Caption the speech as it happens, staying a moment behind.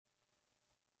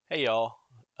Hey y'all.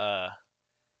 Uh,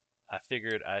 I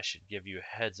figured I should give you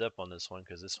a heads up on this one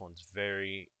because this one's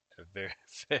very,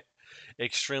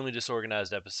 extremely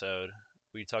disorganized episode.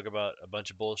 We talk about a bunch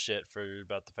of bullshit for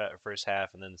about the first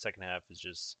half, and then the second half is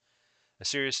just a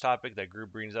serious topic that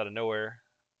group brings out of nowhere.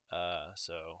 Yeah, it's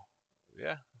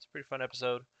a pretty fun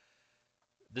episode.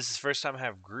 This is the first time I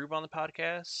have Groob on the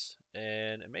podcast,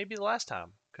 and it may be the last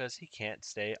time because he can't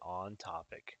stay on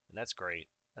topic, and that's great.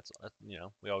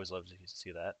 We always love to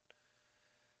see that.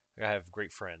 I have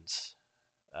great friends.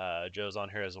 Joe's on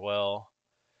here as well.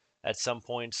 At some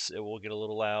points, it will get a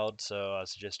little loud, so I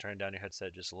suggest turning down your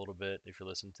headset just a little bit if you're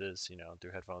listening to this,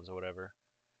 through headphones or whatever.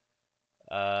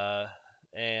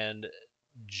 And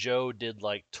Joe did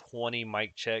like 20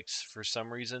 mic checks for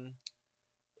some reason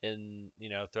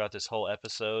throughout this whole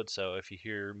episode. So if you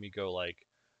hear me go like,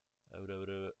 up,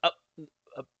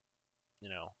 up,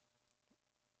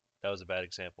 that was a bad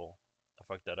example. I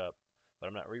fucked that up, but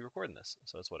I'm not re-recording this,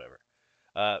 so it's whatever.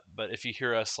 But if you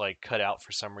hear us like cut out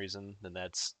for some reason, then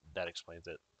that explains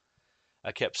it.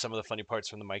 I kept some of the funny parts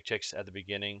from the mic checks at the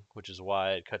beginning, which is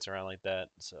why it cuts around like that.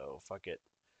 So fuck it.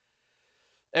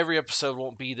 Every episode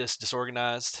won't be this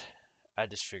disorganized. I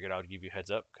just figured I would give you a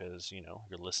heads up because you're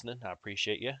listening. I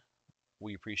appreciate you.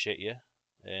 We appreciate you,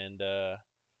 and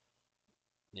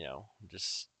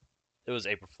just it was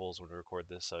April Fool's when we record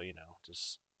this, so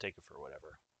just take it for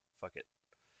whatever. Fuck it.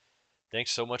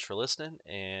 Thanks so much for listening,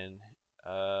 and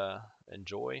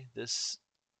enjoy this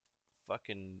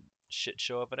fucking shit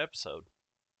show of an episode.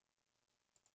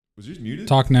 Was yours muted?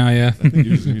 Talk now, yeah. I think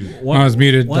yours was muted. I was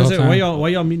muted. Why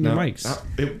y'all muting the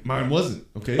mics? Mine wasn't.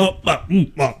 Okay.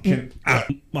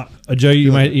 Joe,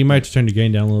 you might turn your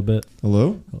gain down a little bit.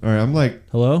 Hello. All right. I'm like,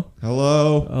 Hello.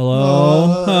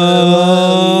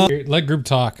 Let group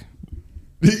talk.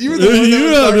 You were the one that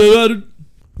was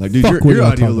like, dude, your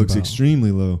audio looks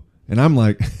extremely low, and I'm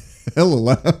like, hella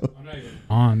loud.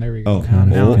 On, there we go.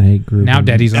 Now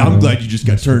Daddy's on. I'm glad you just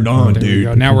got turned on,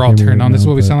 dude. Now we're all turned on. This is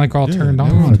what we sound like. We're all turned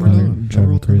on,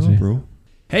 bro.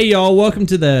 Hey y'all, welcome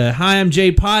to the Hi I'm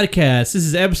Jay podcast. This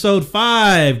is episode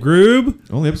 5,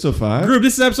 Groob. Only episode 5. Groob,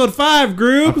 this is episode 5, I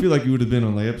Groob. feel like you would have been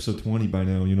on like episode 20 by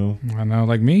now. I know,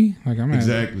 like me. Like I'm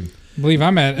exactly. I believe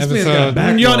I'm at episode.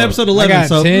 You're on episode 11. I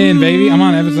got 10, baby. I'm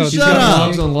on episode. He's Shut got up.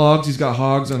 logs on logs. He's got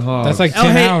hogs on hogs. That's like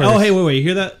 10 hours. Wait, you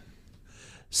hear that?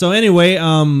 So anyway,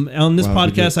 on this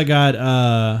podcast, I got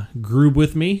Groob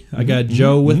with me. I got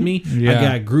Joe with me. Yeah.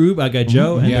 I got Groob. I got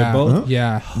Joe, and they're both hoes.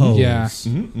 Yeah.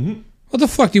 What the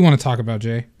fuck do you want to talk about,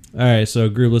 Jay? All right, so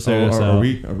Groob, let's say this out. Are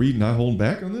we not holding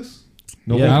back on this?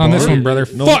 No, not on this one, brother.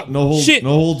 Fuck, shit, no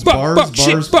holds fuck, bars, fuck,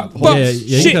 shit, bars. fuck,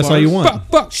 shit, that's all you want.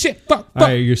 Fuck, shit, fuck. All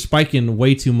right, you're spiking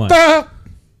way too much.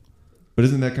 But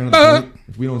isn't that kind of the point?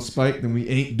 If we don't spike, then we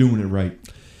ain't doing it right.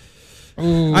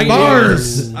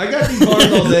 Bars! I got these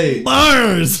bars all day.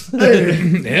 Bars!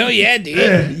 Hell yeah, dude.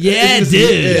 Is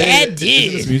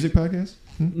this a music podcast?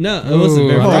 No, it wasn't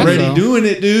very I'm Thought already so. doing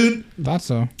it, dude. Thought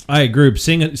so. All right, Groob,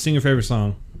 sing your favorite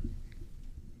song.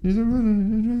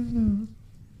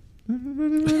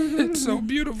 It's so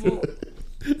beautiful.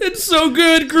 It's so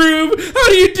good, Groob. How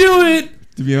do you do it?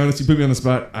 To be honest, you put me on the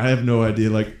spot. I have no idea.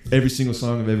 Like, every single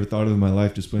song I've ever thought of in my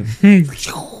life just went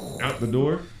out the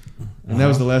door. And that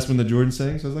was the last one that Jordan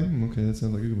sang. So I was like, okay, that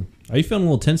sounds like a good one. Are you feeling a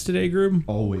little tense today, Groob?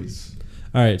 Always.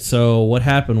 All right, so what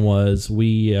happened was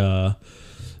Groob.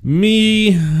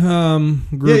 No.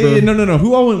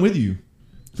 Who all went with you?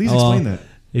 Please explain that.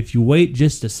 If you wait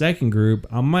just a second, Groob,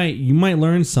 you might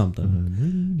learn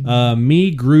something.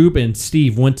 Me, Groob, and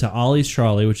Steve went to Ollie's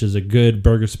Trolley, which is a good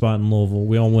burger spot in Louisville.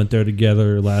 We all went there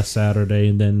together last Saturday,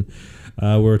 and then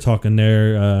we were talking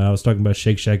there. I was talking about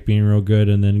Shake Shack being real good,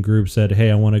 and then Groob said, "Hey,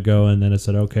 I want to go," and then I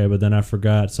said, "Okay," but then I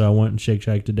forgot, so I went and Shake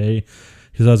Shack today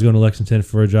because I was going to Lexington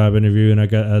for a job interview, and I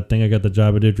think I got the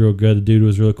job. I did real good. The dude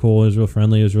was really cool. He was real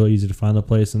friendly. It was real easy to find the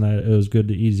place, and it was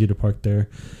easy to park there.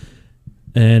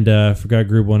 And I forgot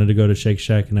Groob wanted to go to Shake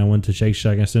Shack, and I went to Shake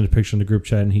Shack. I sent a picture in the group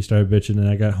chat, and he started bitching, and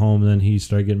I got home, and then he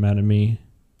started getting mad at me.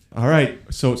 All right.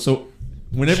 So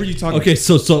whenever you talk... Okay,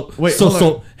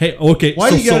 hey, okay. Why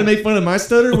you gotta make fun of my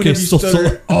stutter whenever you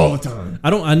stutter all the time?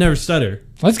 I never stutter.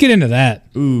 Let's get into that.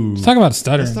 Ooh. Let's talk about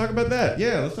stuttering. Let's talk about that.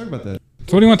 Yeah, let's talk about that.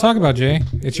 So what do you want to talk about, Jay?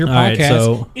 It's your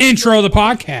podcast. Intro the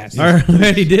podcast. I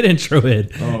already did intro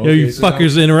it. Okay, You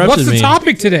fuckers interrupted me. What's the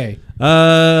topic today?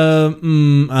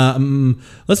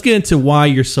 Let's get into why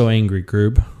you're so angry,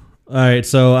 Groob. All right,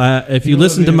 so if you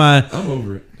listen to my, I'm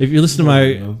over it. if you listen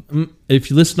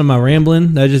to my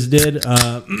rambling that I just did,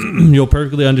 you'll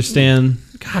perfectly understand.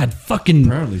 God, fucking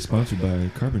Proudly sponsored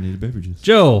by Carbonated Beverages.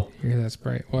 Joe. Yeah, that's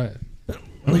right. What?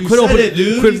 Quit it,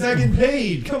 dude. He's not getting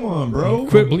paid. Come on, bro.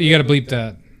 You got to bleep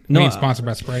that. We ain't sponsored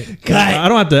by Sprite. I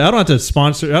don't have to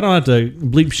sponsor. I don't have to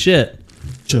bleep shit.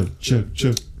 Chug.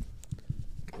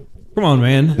 Come on,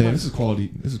 man. Damn, this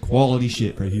is quality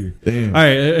shit right here. Damn. All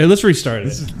right, let's restart it.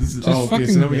 This is fucking-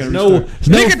 so now we gotta No, restart.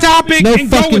 Pick a topic no and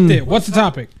go fucking- with it. What's the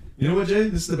topic? You know what, Jay?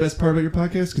 This is the best part about your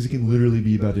podcast because it can literally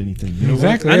be about anything. You know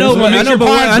Exactly. What? I know, That's what but makes your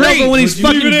pod great. when he's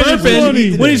But you fucking leave it in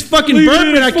funny. burping, when he's fucking Leave it in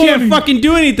burping, I can't funny. fucking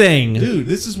do anything. Dude,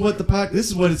 this is what this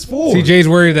is what it's for. CJ's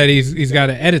worried that he's got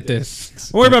to edit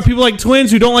this. I worry about people like twins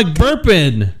who don't like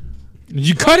burping.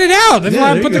 You cut it out. That's Yeah, why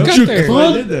I there put you the go. cut there. That's why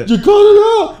I did that. You cut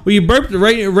it out. Well, you burped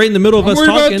right in the middle of I'm us worried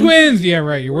talking. about twins. Yeah,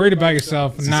 right. You're worried about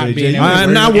yourself and not say, being Jay, able to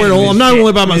I'm not edit worried. I'm not this worried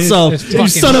about myself. shit. This You fucking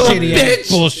son of a shitty ass bitch.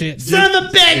 bullshit. Son of a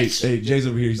bitch. Hey, Jay's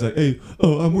over here. He's like, hey,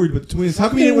 I'm worried about the twins. How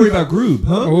come you didn't worry about Groob,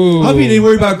 huh? Ooh. How come you didn't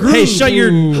worry about Groob? Hey, shut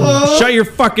your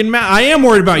fucking mouth. I am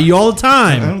worried about you all the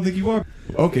I time. don't think you are.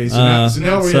 Okay, so now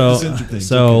we're at the censor thing.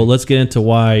 So let's get into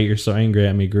why you're so angry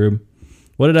at me, Groob.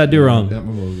 What did I do wrong? I'm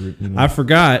over it. You know. I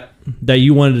forgot that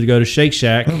you wanted to go to Shake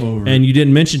Shack, I'm over and you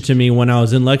didn't mention to me when I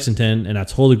was in Lexington, and I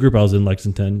told the group I was in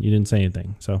Lexington. You didn't say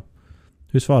anything. So,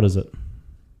 whose fault is it?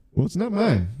 Well, it's not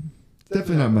mine. It's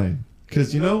definitely not mine.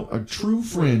 Because, a true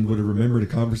friend would have remembered a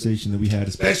conversation that we had,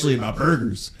 especially about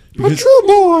burgers. Because True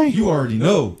boy. you already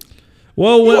know.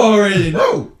 Well, You already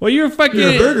know. well, you're fucking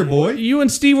You're a burger boy. You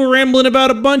and Steve were rambling about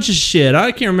a bunch of shit.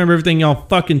 I can't remember everything y'all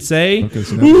fucking say. Okay,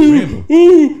 so now we ramble.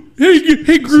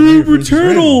 Hey, Groob, So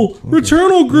Returnal, ramble. Okay.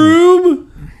 Returnal, Groob.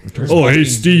 Return Oh, hey, spiking.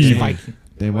 Steve. Spiking.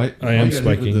 Damn, why I am you gotta hit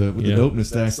spiking, with yeah. the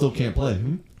dopeness that I still can't play.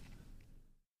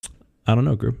 I don't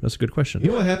know, Groob. That's a good question. You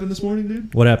know what happened this morning,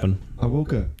 dude? What happened? I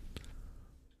woke up.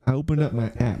 I opened up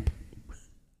my app.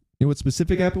 You know what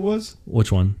specific app it was?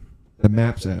 Which one? The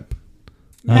Maps app.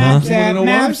 Maps You wanna app, know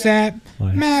Maps app,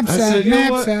 Why? Maps I app, said, you know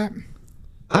Maps what? app.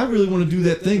 I really want to do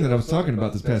that thing that I was talking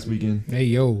about this past weekend. Hey,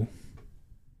 yo.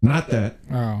 Not that.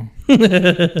 Oh.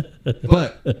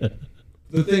 But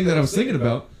the thing that I was thinking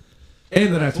about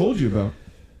and that I told you about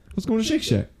was going to Shake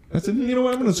Shack. I said, you know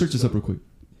what? I'm going to search this up real quick.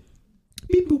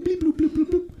 Beep, boop, beep, bloop, bloop, bloop,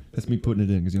 bloop. That's me putting it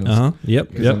in because, Yep.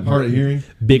 because I'm hard of hearing.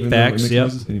 Big even though it facts. makes Yep.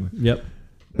 noises. Anyway, Yep.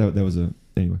 that was a...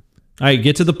 Anyway. All right,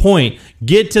 get to the point.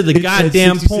 Get to the It said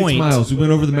goddamn 66 point. miles. We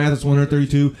went over the math. It's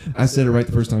 132. I said it right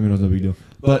the first time. It was no big deal.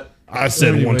 But I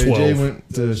said anyway, 112. Jay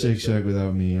went to Shake Shack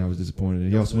without me. I was disappointed.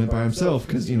 He also went by himself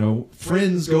because,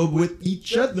 friends go with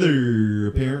each other.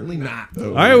 Apparently not, though.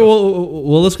 All right,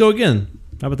 well, let's go again.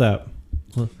 How about that?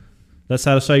 Well, Let's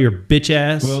satisfy your bitch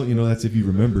ass. Well, that's if you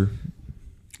remember.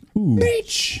 Ooh.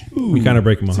 Ooh. You're kind of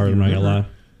breaking my That's heart. if I'm you not gonna remember.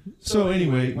 lie. So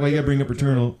anyway, why you gotta bring up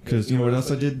Returnal? Because you know what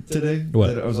else I did today?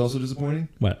 What? That I was also disappointing?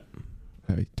 What?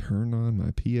 I turned on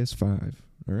my PS5.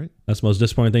 All right. That's the most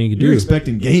disappointing thing you could You're do.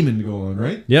 expecting gaming to go on,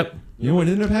 right? Yep. You know what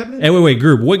ended up happening? Hey, wait,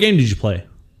 group. What game did you play?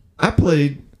 I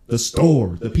played the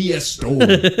store, the PS Store.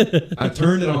 I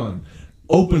turned it on,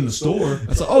 opened the store.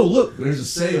 I said, "Oh, look, there's a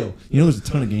sale." There's a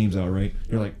ton of games out, right?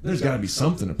 You're like, "There's got to be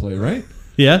something to play, right?"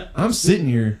 Yeah. I'm sitting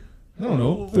here, I don't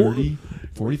know, 30,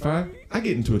 45. I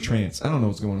get into a trance. I don't know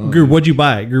what's going on. Group, what'd you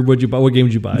buy? Group, what'd you buy? What game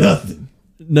did you buy? Nothing.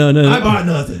 No. I bought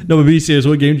nothing. No, but be serious.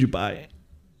 What game did you buy?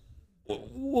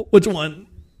 Which one?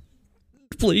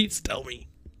 Please tell me.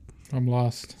 I'm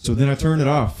lost. So then I turned it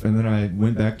off, and then I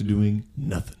went back to doing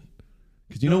nothing.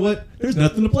 Because you know what? There's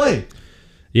nothing to play.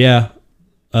 Yeah.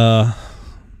 I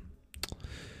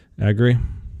agree.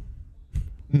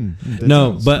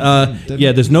 No, but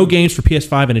yeah, there's no games for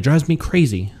PS5, and it drives me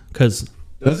crazy. Cause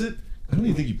Does it? I don't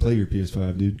even think you play your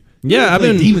PS5, dude. yeah, I've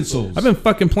been Demon Souls. I've been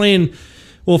fucking playing.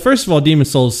 Well, first of all, Demon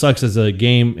Souls sucks as a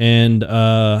game, and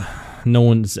no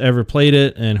one's ever played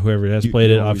it, and whoever has You-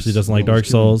 played you it always- obviously doesn't you like Dark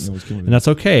always killing- Souls, you always killing and that's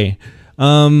okay.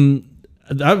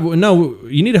 No,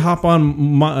 you need to hop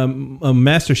on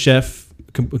Master Chef.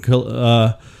 Fuck,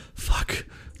 What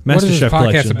Master is this Chef podcast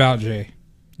collection. about, Jay?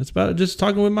 It's about just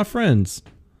talking with my friends.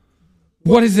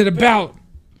 What is it about?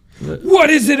 What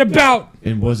is it about?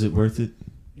 And was it worth it?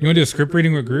 You want to do a script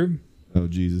reading with Groob? Oh,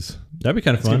 Jesus. That'd be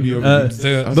kind of It's gonna fun. be over The- I was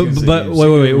But gonna say, but you've wait,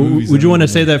 seen wait. the movies Would you and want to everything.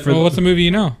 say that for? Well, what's the movie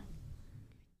you know?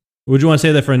 Would you want to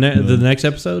say that for the next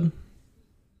episode?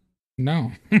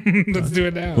 No. Let's do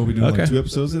it now. What, we doing Okay. like 2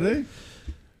 episodes a day?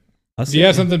 Do you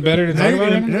have something better to Now talk you're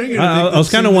about? gonna, right now now? you're gonna I think was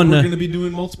that kinda we're wanting to- going to be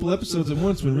doing multiple episodes at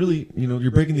once when really,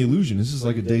 you're breaking the illusion. This is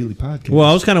like a daily podcast. Well,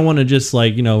 I was kind of wanting to just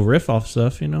riff off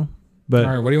stuff, but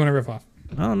All right, what do you want to riff off?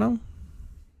 I don't know.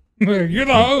 You're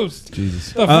the host. Jesus.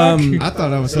 The fuck? I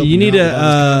thought I was helping You need out to, with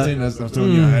all this content. I was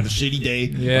telling you I had a shitty day. I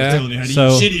Yeah. was telling you how to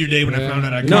So- eat shittier day when I found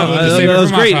out I No, No, could. let's save it that was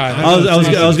for my great. pod. I was Let's going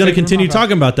save to it for continue my pod.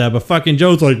 talking about that, but fucking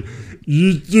Joe's like,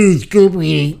 You just scoop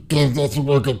me because that's a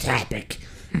real good topic.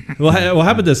 Well,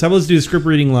 how about this? How about let's do the script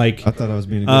reading like... I thought I was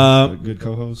being a good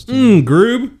co-host.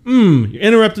 Groob, you're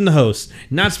interrupting the host.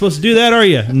 Not supposed to do that, are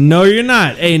you? No, you're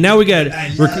not. Hey, now we got...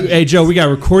 Hey, Joe, we got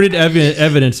recorded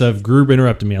evidence of Groob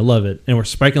interrupting me. I love it. And we're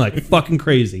spiking like fucking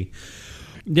crazy.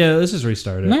 Yeah, let's just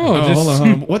restart it. No, Oh, just hold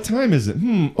on. What time is it?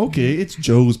 Okay, it's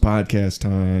Joe's podcast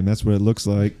time. That's what it looks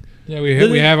like. yeah.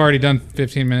 We have already done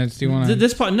 15 minutes. Do you want to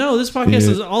This podcast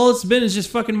is all it's been is just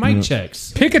fucking mic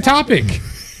checks. pick a topic?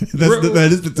 That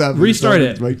is the topic. Restart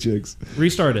it. Mic checks.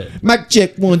 Restart it. Mic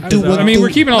check 1 2 1. I mean, we're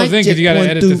keeping all this in Mic because you got to check,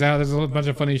 edit 1, this 2. out. There's a bunch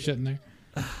of funny shit in there.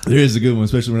 There is a good one,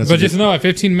 especially when I But just know at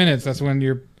 15 minutes, that's when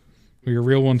your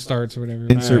real one starts or whatever.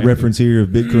 insert reference here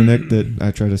of Big Connect that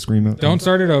I try to scream out. Don't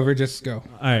start it over. Just go.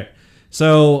 All right.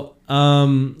 So, I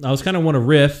was kind of want to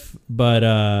riff, but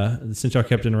since y'all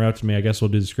kept interrupting me, I guess we'll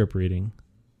do the script reading.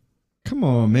 Come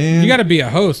on, man. You got to be a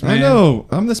host, man. I know.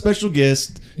 I'm the special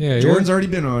guest. Yeah, Jordan's already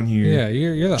been on here. Yeah,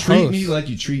 you're the Treat host. me like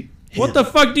you treat him. What the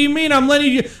fuck do you mean? I'm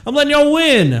letting y'all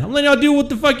win. I'm letting y'all do what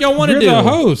the fuck y'all want to You're do. the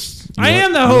host. I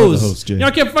am the You are the host. host, Jay. Y'all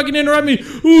kept fucking interrupting me.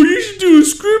 Oh, you should do a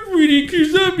script reading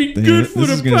because that'd be good for the This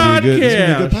is gonna be a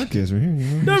good podcast. podcast right here.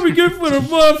 You know? That'd be good for the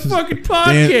motherfucking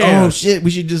podcast. Dan, oh shit!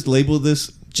 We should just label this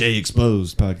Jay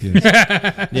Exposed podcast.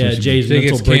 Yeah, Jay's Jay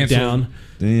mental gets breakdown.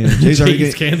 Damn, Jay's already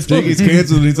gets canceled. Jay gets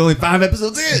canceled, and he's only 5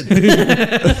 episodes in.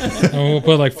 Oh, we'll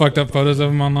put like fucked up photos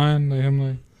of him online. Like him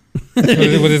like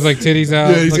with his like titties out.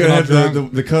 Yeah, he's looking gonna all have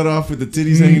drunk. the cutoff with the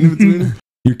titties hanging in between.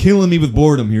 You're killing me with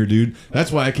boredom here, dude.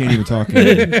 That's why I can't even talk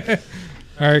anymore.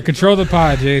 All right, control the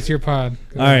pod, Jay. It's your pod.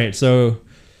 All right, so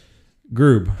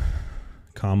Groob,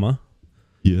 comma.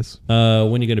 Yes.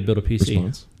 When you gonna build a PC?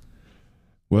 Response.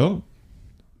 Well,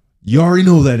 you already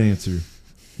know that answer.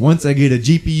 Once I get a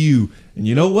GPU, and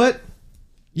you know what?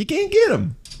 You can't get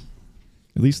them.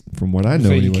 At least from what I know. So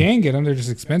you anyway. can get them. They're just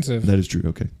expensive. That is true.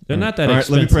 Okay. They're not that All right,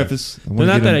 expensive. let me preface. They're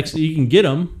not that. You can get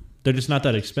them. They're just not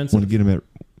that I expensive. want to get them at.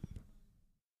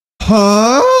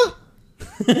 Huh?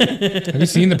 Have you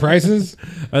seen the prices?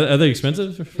 Are they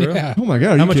expensive? For real? Yeah, Oh my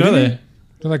god! How much are they?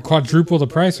 they're like quadruple the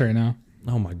price right now.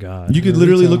 Oh my god! You could Yeah,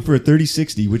 literally retail. look for a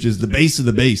 3060, which is the base of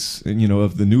the base, and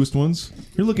of the newest ones.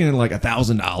 You're looking at like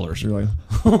 $1,000. You're like,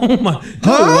 Oh my!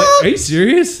 Huh? No, what? Are you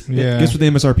serious? Yeah. guess what the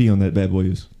MSRP on that bad boy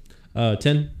is?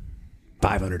 10.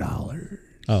 $500.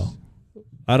 Oh,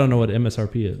 I don't know what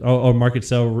MSRP is. Oh, market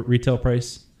sale retail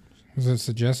price. Was it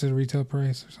suggested retail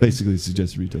price? Or something? Basically, it's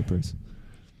suggested retail price.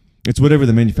 It's whatever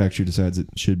the manufacturer decides it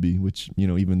should be, which,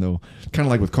 even though, kind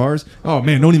of like with cars, oh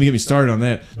man, don't even get me started on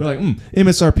that. They're like,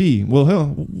 MSRP. Well,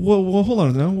 hell, well, hold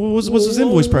on now. What's this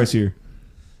invoice price here?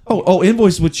 Oh,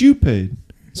 invoice what you paid.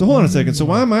 So hold on a second. So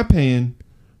why am I paying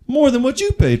more than what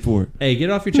you paid for it? Hey, get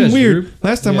it off your chest, Weird. Groob.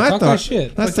 Last time Yeah, I talk thought, that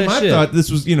shit. last Talk time that I shit. thought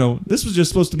this was, this was just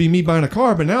supposed to be me buying a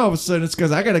car, but now all of a sudden it's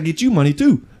because I got to get you money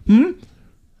too.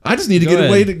 I just need to Go get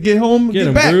a way ahead. to get home, Get get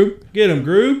him, back. Groove. Get him,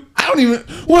 Groove. I don't even.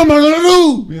 What am I gonna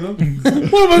do?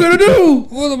 What am I gonna do?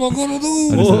 What am I gonna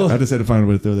do? I just had to find a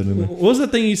way to throw that in there. What was that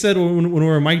thing you said when we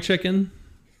were mic checking?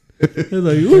 It was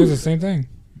like, It ooh. was the same thing.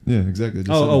 Yeah, exactly. I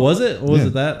just said Oh, was it? Or was Yeah.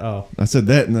 it that? Oh, I said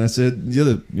that, and then I said the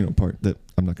other, part that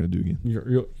I'm not gonna do again.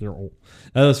 you're old.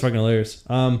 That was fucking hilarious.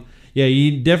 Yeah,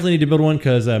 you definitely need to build one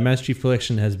because Master Chief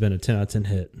Collection has been a 10 out of 10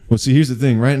 hit. Well, see, here's the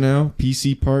thing. Right now,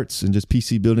 PC parts and just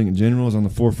PC building in general is on the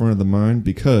forefront of the mind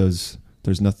because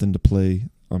there's nothing to play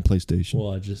on PlayStation.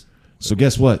 Well, I just So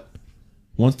guess what?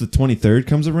 Once the 23rd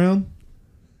comes around,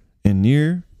 and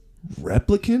Nier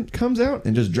Replicant comes out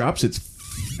and just drops its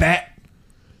fat,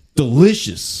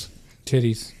 delicious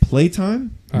Titties.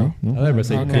 playtime. Oh. I thought you were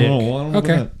saying Okay. dick. I don't know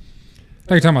Okay. about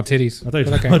I thought you were talking about titties. I thought you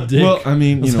were But talking about dick. Well, I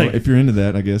mean, was like- if you're into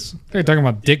that, I guess. I thought you were talking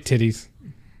about dick titties.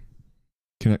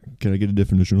 Can I get a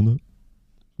definition on that?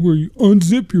 Where you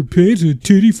unzip your pants and a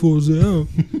titty falls out.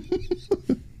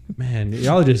 Man,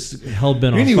 y'all just hell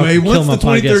bent on Anyway, fucking once killing the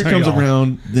my podcast, 23rd aren't comes y'all?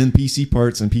 around, then PC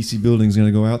parts and PC building is going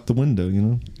to go out the window,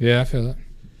 Yeah, I feel it.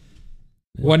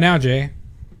 What now, Jay?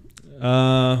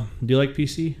 Do you like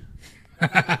PC? I'm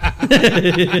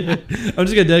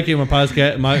just gonna dedicate my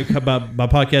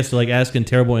podcast to like asking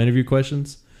terrible interview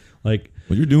questions. Like,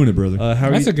 Well, you're doing it, brother. how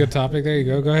are That's you? a good topic. There you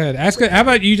go. Go ahead. Ask. How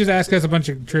about you just ask us a bunch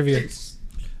of trivia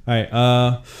All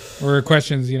right. or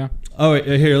questions? Oh, wait,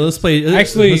 here. Let's play.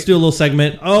 Actually- let's do a little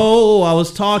segment. Oh, I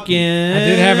was talking. I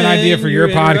did have an idea for your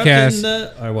podcast.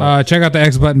 All right, what? Check out the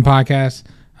X Button podcast.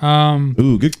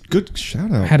 Ooh, good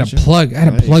shout out. I had to Shout- plug. I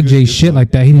had to Hey, plug good- Jay good shit plug.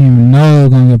 like that. He didn't even know it was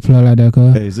gonna get plugged like that.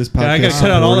 Cuz. Hey, is this podcast I gotta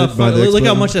cut out all that supported by fun- the X look how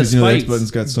Button? much that 'Cause, the X spikes.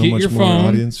 Button's got so Get much your more phone.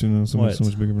 audience, so What?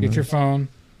 much bigger. of an Get your audience. phone.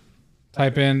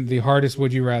 Type in the hardest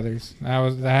would you rather's. I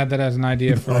had that as an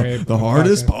idea for The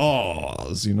hardest podcast.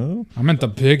 pause, I meant the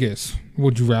biggest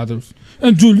would you rather's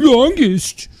and the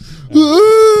longest.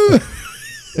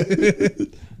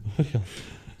 Dude,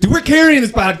 we're carrying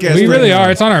this podcast. We right really now.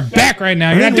 are. It's on our back right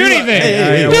now. You're not doing anything.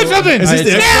 Hey, Do something. Is this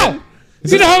the X now. Button?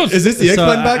 Be the host. Is this the X So,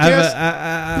 Button I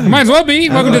have podcast? Might as well be.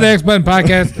 Welcome to the X Button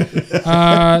Podcast.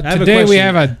 have a Today we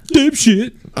question. have a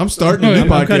dipshit. I'm starting a new I'm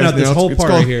podcast cutting out this now. whole It's part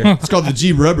called, right here. It's called the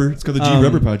G Rubber. It's called the G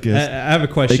Rubber I podcast. have a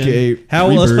question. AKA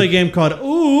Let's Freebird. play a game called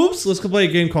Oops. Let's play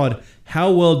a game called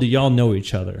How Well Do Y'all Know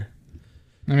Each Other?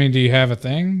 I mean, do you have a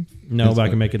thing? No, but I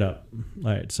can make it up. All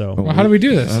right, so Well, how do we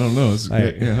do this? I don't know. It's,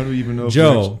 Right. yeah, how do we even know? if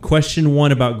Joe, question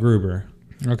 1 about Gruber.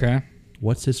 Okay.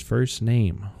 What's his first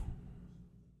name?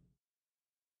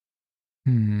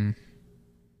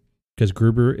 Because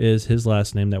Gruber is his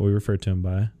last name that we refer to him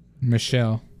by.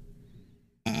 Michelle.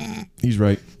 He's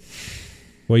right.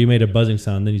 Well, you made a buzzing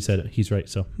sound, then you said he's right.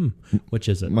 So, which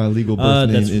is it? My legal birth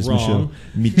name that's is wrong.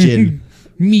 Michelle.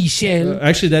 Michelle.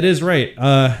 Actually, that is right.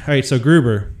 All right, so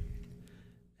Gruber,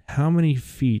 how many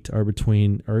feet are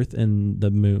between Earth and the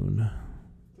Moon?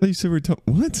 I thought you said we're talking.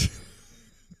 What?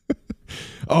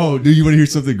 Oh, dude, you want to hear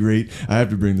something great? I have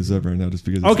to bring this up right now just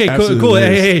because. It's Okay, cool. absolutely Cool.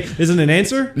 hilarious. Hey, isn't it an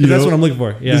answer? 'Cause You that's know, what I'm looking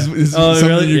for. Yeah. This is Oh, something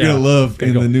really? you're Yeah. gonna love Okay,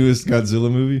 in go. the newest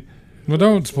Godzilla movie. Well,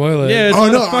 don't spoil it. Yeah, it's Oh,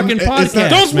 not no, a fucking it's not- podcast.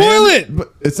 Don't spoil man. it.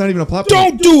 But it's not even a plot.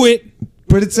 Don't point. do it.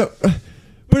 But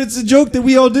it's a joke that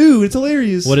we all do. It's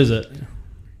hilarious. What is it?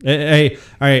 Hey,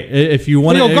 all right. If you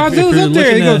want Yo, to, Godzilla's up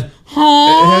there. He goes, It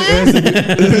huh? has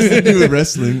to do with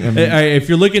wrestling. I mean, All right, if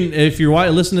you're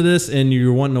listening to this and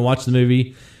you're wanting to watch the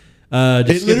movie, just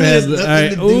It skip literally ahead. has All nothing right,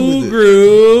 to do ooh, with it.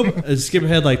 group. Skip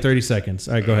ahead like 30 seconds.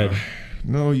 All right, go ahead.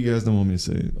 no, you guys don't want me to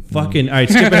say it. Fucking. All right,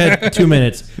 skip ahead 2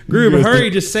 minutes. Group, guys hurry,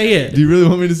 don't- just say it. Do you really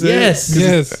want me to say Yes. it? 'Cause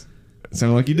Yes. It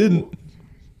sounded like you didn't.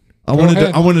 I Go wanted.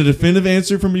 ahead. I want a definitive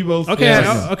answer from you both. Okay,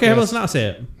 Yes. okay. Yes. Let's not say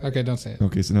it. Okay, don't say it.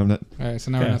 Okay, so now I'm not. All right,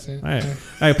 so now we're Okay. not saying it. All right,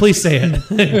 all right. Please say it.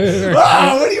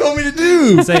 Ah, what do you want me to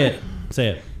do? Say it. Say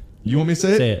it. You want me to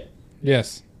say it? Say it.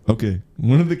 Yes. Okay.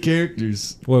 One of the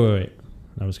characters, Wait.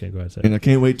 I'm just gonna go ahead and say it. and I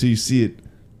can't wait till you see it,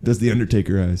 does the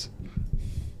Undertaker eyes.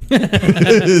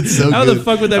 It's so How good. the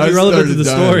fuck would that I be relevant to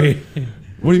started the dying. story?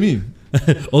 What do you mean?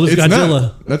 Oldest It's Godzilla.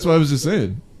 not. That's what I was just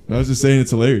saying. I was just saying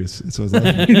it's hilarious. That's what I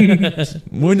was laughing.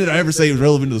 When did I ever say it was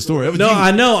relevant to the story? That was No, you.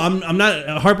 I know. I'm not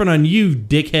harping on you,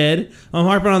 dickhead. I'm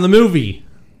harping on the movie.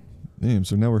 Damn,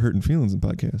 so now we're hurting feelings in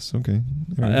podcasts. Okay. All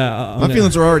right. I'm My gonna-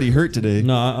 feelings are already hurt today.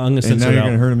 No, I'm gonna and censor now it you're out.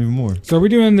 going to hurt them even more. So are we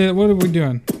doing the? What are we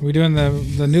doing? We doing the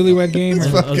newlywed game? Or,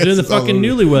 I was doing the It's all fucking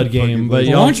over. newlywed game, but Well, why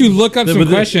y'all don't you look up But some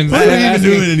the- questions? Why are we even asking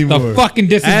doing it anymore? The fucking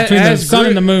distance between the sun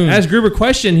and the moon. As Gruber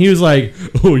questioned, he was like,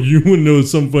 "Oh, you want to know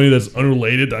something funny that's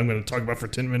unrelated? I'm going to talk about for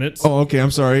 10 minutes." Oh, okay. I'm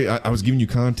sorry. I was giving you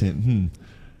content.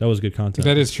 That was good content.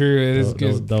 That is true. It is.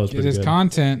 That was it pretty is good.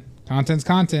 content. Content's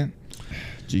content.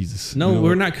 Jesus. No, You know we're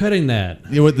what? not cutting that.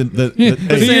 You know what the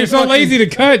See, hey, you're so fucking- lazy to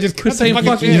cut. Just cut the saying fucking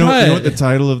fucking shit. you know cut. what the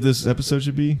title of this episode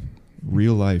should be?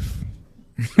 Real life.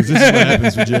 'Cause this is what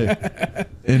happens with Jay.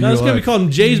 In No, real it's going to be life.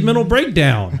 called Jay's Mental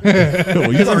Breakdown. No,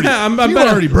 you've already, I'm you've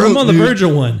already broke. I'm on the dude. verge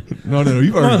of one. No,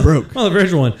 you've already broke. I'm on the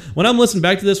verge of one. When I'm listening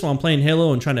back to this while I'm playing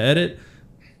Halo and trying to edit,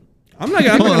 I'm not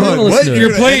Hold on, going to what? listen to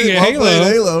You're it. playing edit while Halo.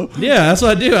 playing Halo. Yeah, that's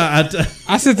what I do.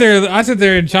 I sit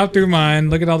there and chop through mine.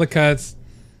 Look at all the cuts.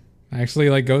 I actually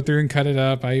like go through and cut it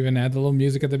up. I even add the little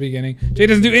music at the beginning. Jay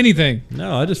doesn't do anything.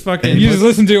 No, I just fucking. You just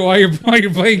listen to it while you're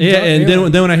playing. Yeah, and Halo.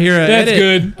 then when I hear an That's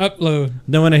edit, good. Upload.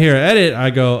 then when I hear an edit, I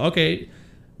go, okay,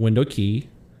 window key,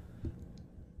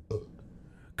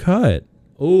 cut.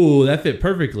 Oh, that fit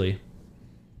perfectly.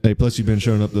 Hey, plus you've been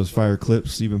showing up those fire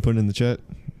clips you've been putting in the chat.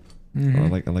 Mm-hmm.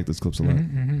 Oh, I like those clips a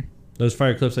lot. Those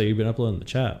fire clips that you've been uploading in the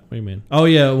chat. What do you mean? Oh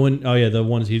yeah, the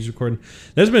ones he's recording.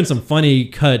 There's been some funny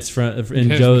cuts in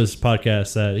Yes. Joe's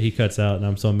podcast that he cuts out, and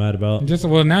I'm so mad about. Just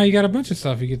now you got a bunch of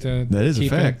stuff you get to. That is a keep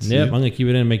fact. Yep, Yeah. I'm gonna keep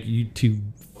it in and make YouTube.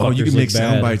 Oh, you fuckers can make look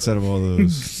sound bad. bites out of all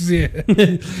those. Yeah.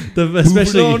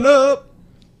 Especially Moving on up.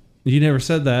 you never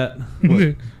said that.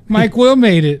 Mike Will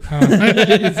made it. What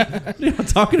are you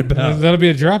talking about? That'll be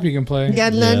a drop you can play.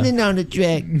 Got London on the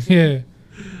track. Yeah.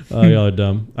 Oh, y'all are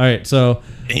dumb. All right, so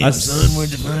Damn, son, where'd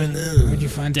you find that? Where'd you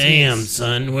find Damn, tits?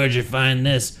 son, where'd you find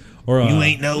this? or You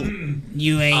ain't know.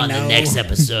 You ain't On know. the next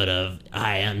episode of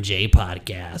I Am J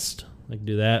Podcast. I can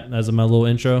do that as my little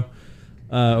intro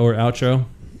or outro.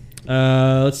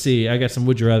 Let's see. I got some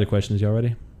would you rather questions. Y'all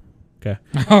ready? Okay.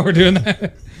 Oh, we're doing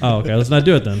that. Oh, okay. Let's not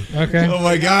do it then. Okay. Oh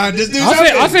my God, this dude's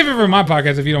I'll save it for my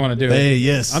podcast if you don't want to do it. Hey,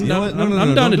 yes. I'm You know down. what? No, I'm, no, I'm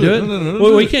no, down to don't do it. No, no, no,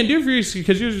 Well, do we it. can't do it for you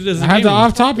because yours is. I have the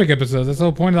off-topic episodes. That's the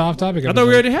whole point of the off-topic I episode. thought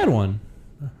we already had one.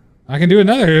 I can do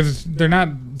another. They're not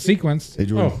sequenced. Hey,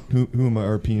 Jordan, who am I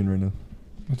RPing right now?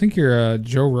 I think you're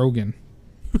Joe Rogan.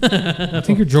 I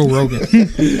think you're Joe Rogan.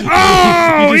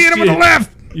 Oh, he hit him with the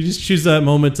left. You just choose that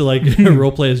moment to like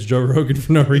role play as Joe Rogan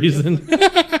for no reason.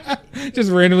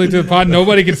 Just randomly to the pod.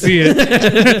 Nobody can see it.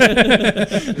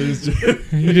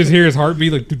 You just hear his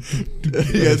heartbeat like.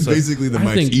 Yeah, it's basically the I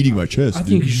mic's think- eating my chest. I dude.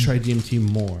 think you should try DMT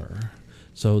more.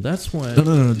 So that's why.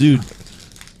 No, dude.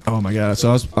 Oh my god! So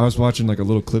I was watching like a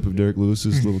little clip of Derek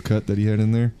Lewis's little cut that he had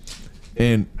in there,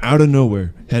 and out of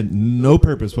nowhere, had no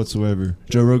purpose whatsoever.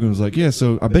 Joe Rogan was like, "Yeah,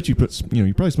 so I bet you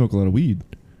you probably smoke a lot of weed,"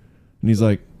 and he's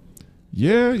like,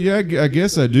 "Yeah, I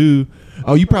guess I do.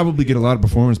 Oh, you probably get a lot of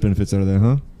performance benefits out of that,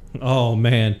 huh?" Oh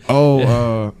man.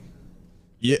 Oh,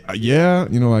 yeah,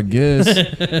 I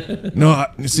guess. No,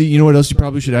 see, you know what else you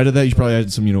probably should add to that? You should probably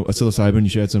add some, a psilocybin. You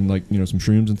should add some, some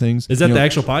shrooms and things. Is that You the know,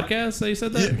 actual podcast that you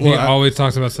said that? He always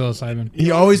talks about psilocybin. He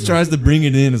always tries to bring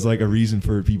it in as like a reason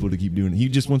for people to keep doing it. He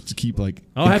just wants to keep like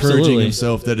encouraging absolutely.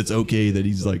 himself that it's okay that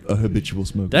he's like a habitual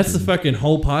smoker. That's the fucking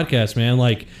whole podcast, man.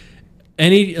 Like,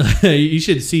 you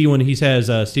should see when he has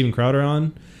Steven Crowder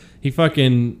on. He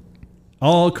fucking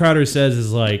all Crowder says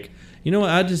is like, you know what?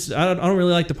 I don't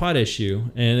really like the pot issue,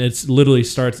 and it's literally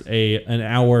starts an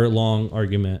hour long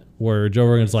argument where Joe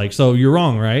Rogan's like, so you're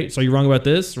wrong, right? So you're wrong about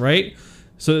this, right?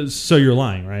 So you're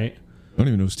lying, right? I don't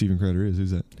even know who Steven Crowder is.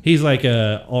 Who's that? He's like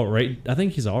a alt-right. I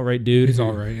think he's an alt-right dude. He's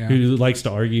alt-right, yeah. Who likes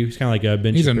to argue. He's kind of like a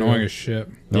Ben He's Shapiro. annoying as shit.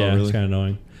 Oh, Yeah, really? it's kind of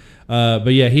annoying.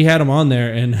 But yeah, he had him on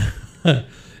there, and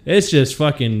it's just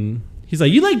fucking. He's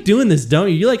like, you like doing this, don't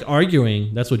you? You like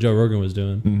arguing. That's what Joe Rogan was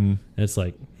doing. Mm-hmm. And it's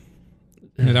like,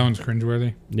 Yeah, that one's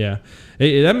cringeworthy. yeah,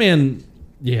 that man,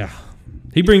 yeah,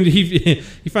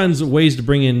 he finds ways to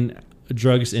bring in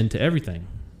drugs into everything.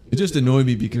 It just annoyed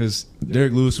me because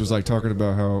Derek Lewis was like talking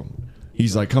about how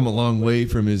he's like come a long way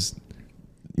from his,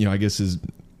 I guess his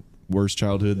worst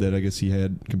childhood that I guess he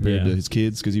had compared Yeah. to his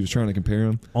kids because he was trying to compare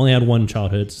them. Only had one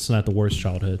childhood. It's not the worst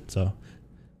childhood. So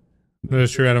That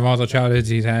is true. Out of all the childhoods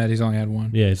he's had, he's only had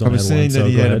one. yeah, he's I only was had saying one. that So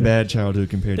he go had a ahead. bad childhood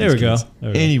compared There to we his go. kids. There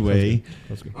we go. Anyway,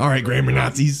 That's good. all right, grammar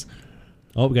Nazis.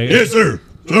 Oh, okay. Yes, sir.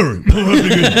 Sorry.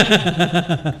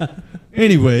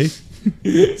 Anyway,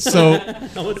 so I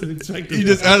wasn't expecting he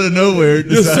just out of nowhere.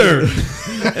 Yes, sir.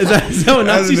 Is that what Out of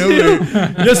Nazis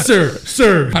do? Yes, sir.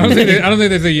 Sir. I don't think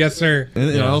they say yes, sir. And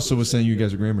I Yeah. also was saying you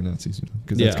guys are grammar Nazis,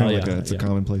 because Yeah, that's kind oh, of like yeah, it's a yeah.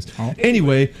 commonplace. Oh.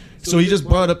 Anyway, so he just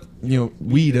brought up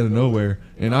weed out of nowhere,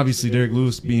 and obviously Derek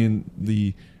Lewis being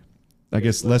the, I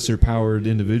guess, lesser powered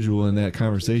individual in that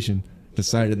conversation,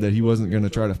 decided that he wasn't going to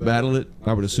try to battle it.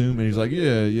 I would assume, and he's like,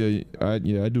 I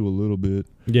do a little bit,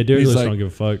 Yeah, Derek He's Lewis like- don't give a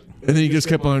fuck. and then he just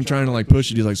kept on trying to like push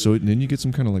it. He's like, so didn't you get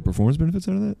some kind of like performance benefits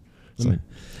out of that? It's like,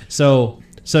 So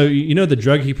you know the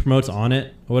drug he promotes on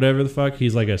it, or whatever the fuck,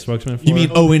 he's like a spokesman for. you mean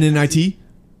ONNIT?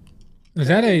 Is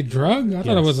that a drug? I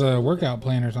thought it Yes. was a workout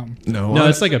plan or something. No, No, On-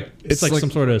 it's like it's like like-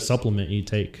 some sort of supplement you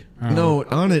take. no.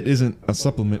 On it isn't a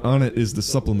supplement. On it is the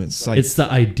supplement site. It's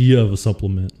the idea of a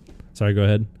supplement. Sorry, go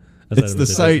ahead. It's the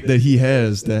site that he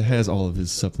has that has all of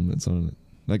his supplements on it.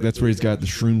 Like that's where he's got the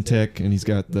Shroom Tech, and he's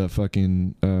got the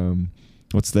fucking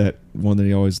what's that one that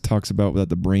he always talks about without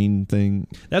the brain thing?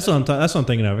 That's what I'm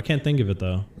thinking of. I can't think of it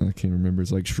though. I can't remember.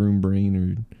 It's like Shroom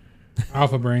Brain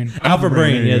Alpha brain. Alpha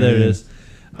Brain. Yeah, there it is.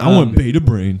 or I want Beta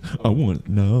Brain. I want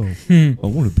I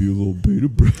want to be a little Beta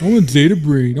Brain. I want Zeta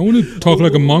brain. I want to talk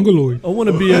like a mongoloid. I want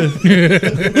to be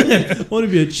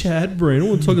a Chad Brain. I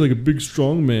want to talk like a big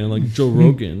strong man, like Joe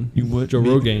Rogan. You what? Joe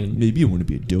maybe, Rogan. Maybe I want to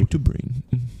be a Delta Brain.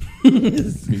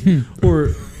 or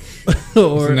It's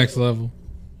the next level.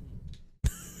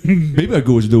 Maybe I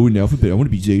go as low in the alphabet. I want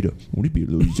to be Zeta. I want to be a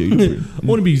little Zeta Brain. I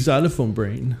want to be Xylophone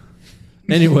Brain.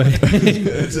 Anyway,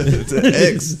 it's an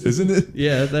X, isn't it?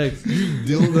 yeah, thanks.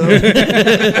 Dildo.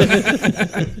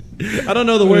 I don't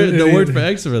know the word for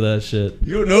X for that shit.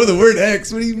 You don't know the word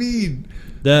X. What do you mean?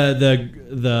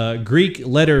 The Greek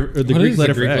letter or the What Greek is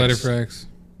letter the Greek for X. letter for X?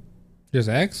 Just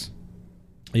X?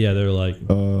 Yeah, they're like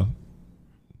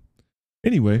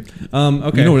Anyway,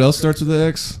 okay. you know what else starts with the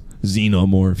X?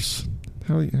 Xenomorphs.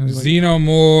 How do you like?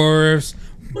 Xenomorphs.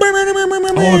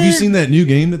 Oh, have you seen that new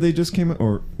game that they just came out,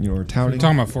 or are We're touting?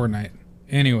 talking about Fortnite.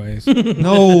 Anyways.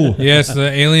 No, Yes,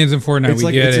 the aliens in Fortnite. it's we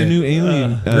like get it's it. a new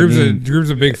alien. Group's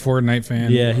a big Fortnite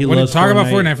fan. Yeah, he When loves talk about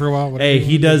Fortnite. Fortnite for a while. Hey,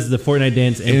 he does the Fortnite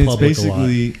dance in and it's public a lot.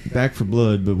 basically Back for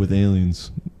Blood, but with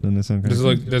aliens. Doesn't that sound kind Does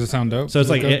of it sound dope? So it's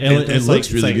like Look up? It it's looks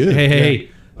like, really it's good. like,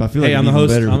 Hey, I feel like I'm the it'd be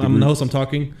host. better with I'm the group. host. I'm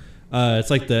talking. It's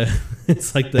like the.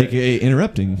 It's like the. AKA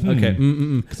interrupting. Okay.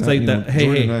 It's like the. Hey,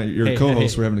 Jordan hey, and I, your hey,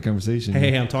 co-hosts hey, were having a conversation.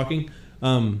 hey, I'm talking. It's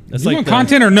You like want the,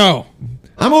 content or no?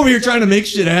 I'm over here trying to make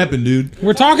shit happen, dude.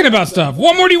 We're talking about stuff.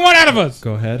 What more do you want out of us?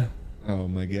 Go ahead. Oh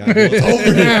my god. Well, it's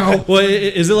over now. Well,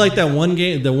 is it like that one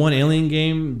game, the one Alien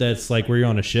game that's like where you're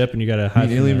on a ship and you gotta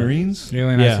hide? Alien from the- Marines?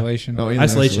 Alien Yeah. Isolation. Oh, Alien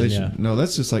Isolation, yeah. No,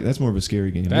 that's just like that's more of a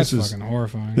scary game. That's this is fucking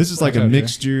horrifying. this is like What's a up, Jay?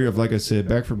 mixture of, like I said,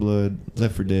 Back 4 Blood,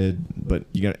 Left 4 Dead, but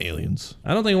you got aliens.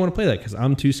 I don't think I want to play that because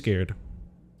I'm too scared.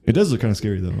 It does look kind of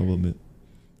scary though. I will admit.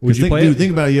 Would you think, play dude, it?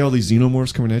 think about it, all these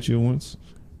xenomorphs coming at you at once.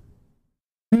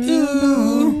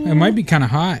 It might be kind of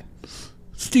hot.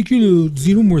 Stick your little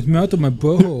xenomorph's mouth on my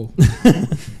butthole.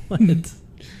 What?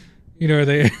 You know,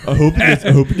 they. I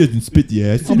hope it doesn't spit the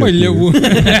ass. I might let one.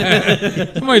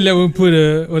 I might let one put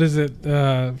a, what is it?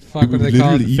 Fuck, what do they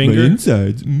call it? eat Finger? my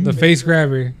insides. The face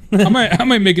grabber. I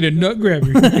might make it a nut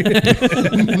grabber. I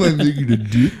might make it a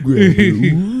dick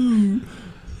grabber. Ooh.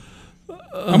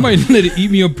 I might let it eat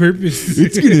me on purpose.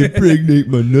 It's gonna impregnate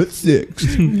my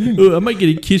nutsacks. Oh, I might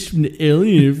get a kiss from the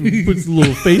alien if it puts a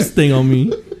little face thing on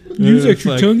me. Use It's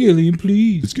extra like- tongue, alien,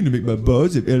 please. It's gonna make my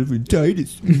balls have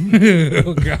elephantitis.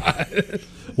 Oh God.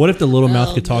 What if the little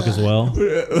mouth could talk as well? And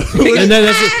then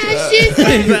that's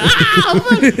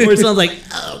where it sounds like,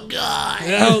 Oh God.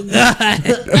 Oh God.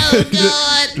 Oh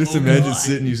God. Just imagine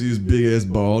sitting, you see this big ass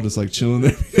ball just like chilling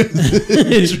there.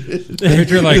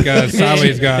 Picture like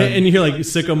Sideways guy. and you hear like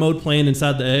sicko mode playing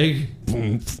inside the egg.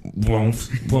 Boom, boom,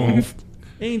 boom.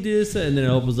 Ain't this? And then it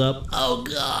opens up. Oh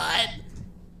God.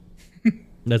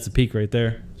 That's the peak right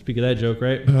there. Speak of that joke,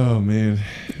 right? Oh man.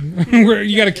 Where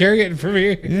you got to carry it from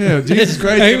here. Yeah, Jesus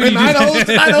Christ. Hey, when you I just-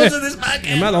 know this podcast.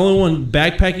 Am I the only one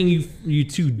backpacking you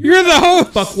two You're the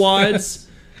host. fuckwads?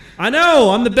 I know.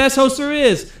 I'm the best host there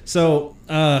is. So,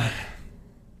 I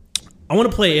want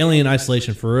to play Alien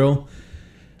Isolation for real.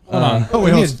 Hold on. oh, wait,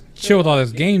 We hold need to chill with all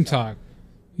this game talk.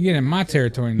 You get in my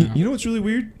territory now. You know what's really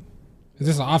weird? Is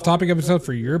this an off-topic episode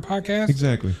for your podcast?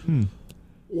 Exactly.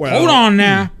 Hold on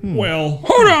now. Well,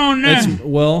 Hold on now.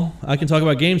 well, I can talk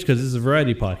about games because this is a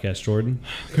variety podcast, Jordan.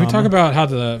 Can we talk about how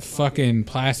the fucking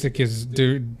plastic is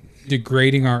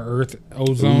degrading our Earth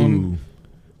ozone, Ooh.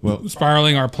 Well,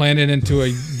 spiraling our planet into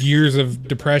years of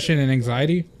depression and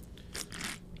anxiety?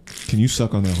 can you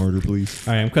suck on that harder, please?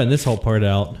 All right, I'm cutting this whole part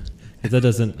out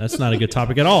because that's not a good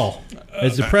topic at all.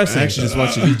 It's depressing. I actually just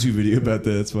watched a YouTube video about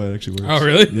that. That's why it actually works. Oh,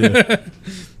 really? Yeah.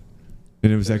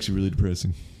 And it was actually really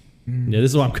depressing. Yeah, this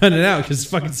is why I'm cutting it out because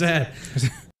it's fucking sad.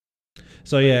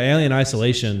 So yeah, Alien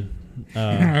Isolation.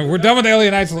 We're done with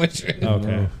Alien Isolation.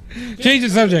 Okay. Change the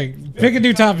subject. Pick a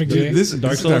new topic, Jay. This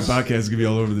Dark entire Souls? podcast is gonna be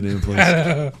all over the damn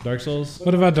place. Dark Souls.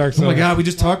 What about Dark Oh Souls? my god, we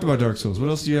just talked about Dark Souls. What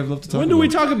else do you have left to talk When about? do we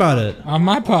talk about it? On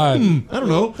my pod. I don't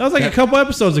know. That was like a couple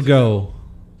episodes ago.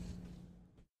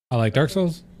 I like Dark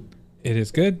Souls. It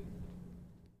is good.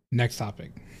 Next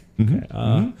topic.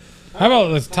 Uh, How about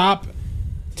this top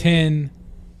 10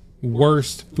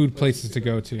 worst food places to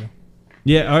go to?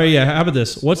 Yeah. All right. Yeah. How about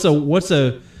this? What's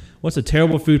a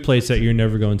terrible food place that you're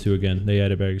never going to again? They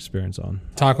had a bad experience on.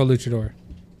 Taco Luchador.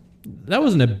 That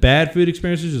wasn't a bad food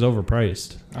experience. It was just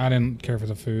overpriced. I didn't care for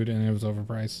the food and it was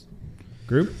overpriced.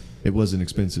 Group. It was an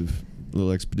expensive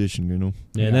little expedition, you know.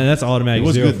 Yeah. And then that's automatic. It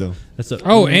was zero. good though. That's a,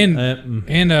 Oh, and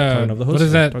Talking of the host what is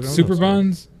food. that? Talking of the Super host food.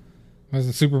 buns? Was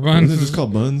it super buns? Wasn't it just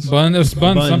called buns? Bun. It was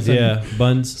buns. buns. Something. Yeah.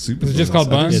 Buns. Super Is it just buns. called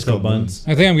I think buns? It's called buns.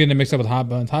 I think I'm getting it mixed up with hot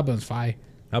buns. Hot buns fire.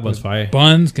 That buns fire.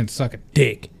 Buns can suck a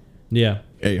dick. Yeah.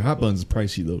 Hey, hot buns is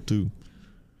pricey though too.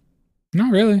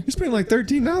 Not really. You're spending like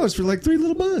 $13 for like 3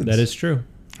 little buns. That is true.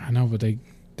 I know, but they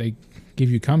give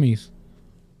you cummies.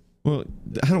 Well,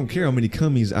 I don't care how many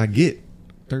cummies I get.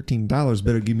 $13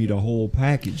 better give me the whole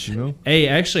package, you know. Hey,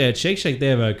 actually, at Shake Shack they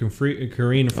have a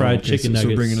Korean fried Oh, okay, chicken so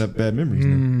nuggets. bringing up bad memories.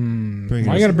 Now. Bringing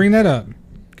Why us- you gotta bring that up?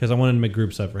 Because I wanted to make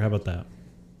group supper. How about that?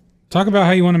 Talk about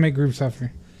how you want to make group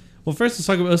suffer. Well, first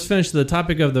let's finish the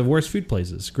topic of the worst food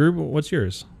places. Group, what's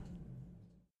yours?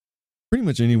 Pretty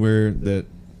much anywhere that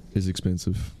is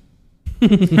expensive.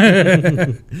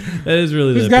 That is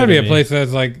really. There's the got to be a epitome. place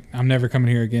that's like, I'm never coming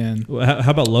here again. Well,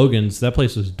 how about Logan's? That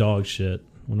place was dog shit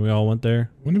when we all went there.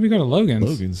 When did we go to Logan's?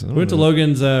 Logan's. I We don't went to know.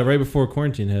 Logan's right before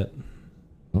quarantine hit.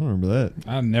 I don't remember that.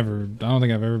 I don't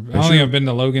think I've sure? been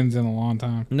to Logan's in a long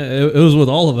time. No, it was with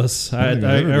all of us. I think I've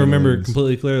ever been to remember Logan's.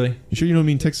 completely clearly. You sure you don't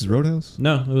mean Texas Roadhouse?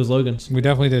 No, it was Logan's. We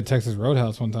definitely did Texas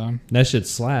Roadhouse one time. That shit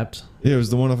slapped. Yeah, it was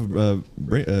the one off of Blicka.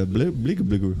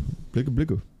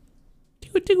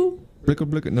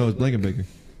 No, it's Blankenbaker.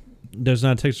 There's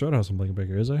not a Texas Roadhouse in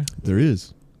Blankenbaker, is there? There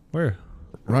is. Where?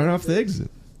 Right off the exit.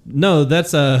 No,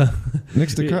 that's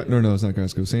Next to no, it's not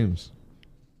Costco. Sam's.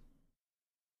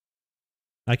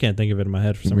 I can't think of it in my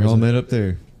head for some We all reason. met up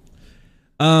there.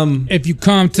 If you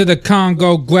come to the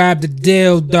Congo, grab the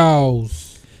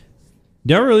dildos.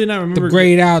 Do y'all really not The remember?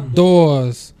 great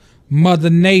outdoors. Mother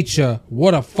Nature.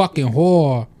 What a fucking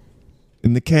whore.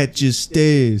 And the cat just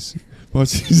stays.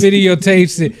 Watch these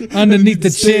Videotapes it underneath the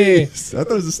chair. stairs. I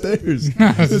thought it was the stairs. No,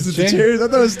 it's This is the the chair. chairs. I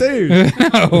thought it was stairs.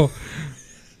 No.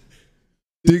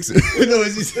 Dicks. No,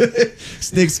 as he said,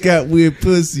 snakes got weird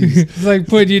pussies. It's like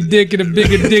putting your dick in a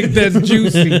bigger dick that's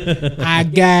juicy. I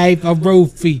gave a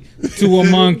roofie to a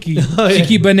monkey. She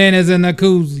keep bananas in a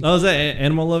koozie. Oh, is that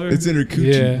Animal Lover? It's in her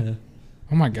coochie. Yeah.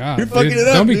 Oh my god. You're fucking dude. it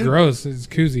up, Don't be dude. gross. It's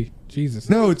koozie. Jesus.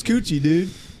 No, it's coochie, dude.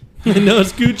 No,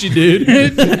 it's Gucci, dude.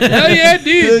 Hell yeah,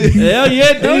 dude. Hell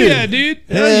yeah, dude. Hell yeah, dude.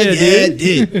 Hell yeah,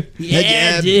 dude.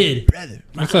 Yeah, dude.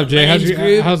 What's up,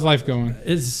 Jay? How's life going?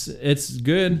 It's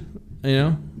good. You know,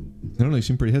 I don't know. You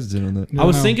seem pretty hesitant on that. No, I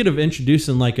was no. thinking of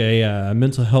introducing like a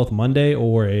mental health Monday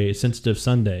or a sensitive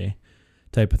Sunday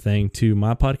type of thing to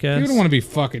my podcast. You don't want to be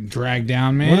fucking dragged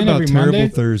down, man. What about every terrible Monday.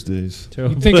 Thursdays?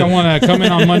 You think I want to come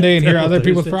in on Monday and hear Terrible other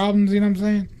people's Thursdays. problems? You know what I'm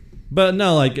saying? But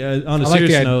no, like on a I like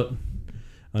serious the note.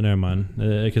 Oh, never mind.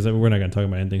 Because we're not going to talk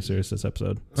about anything serious this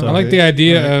episode. So I like the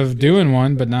idea of doing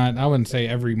one, but not. I wouldn't say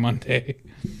every Monday.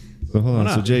 So hold on.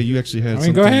 Why So not? Jay, you actually had I mean,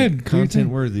 something go ahead. Do your content thing.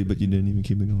 worthy, but you didn't even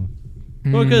keep it going.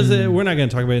 Well, because we're not going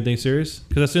to talk about anything serious.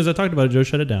 Because as soon as I talked about it, Joe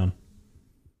shut it down.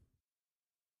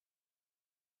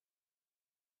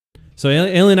 So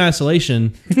alien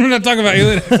isolation. We're not talking about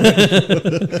alien.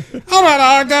 I'm not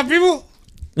all that people.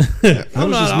 That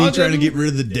was just me trying to get rid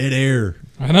of the dead air.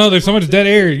 I know there's so much dead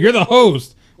air. You're the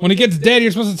host. When it gets dead,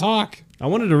 you're supposed to talk. I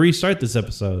wanted to restart this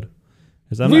episode.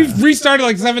 'Cause I'm We've not- restarted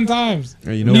like 7 times.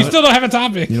 Hey, you know You what? still don't have a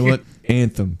topic. You know what?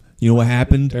 Anthem. You know what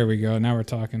happened? There we go. Now we're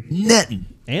talking. Nothing.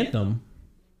 Anthem.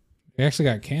 We actually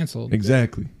got canceled.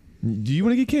 Exactly. Do you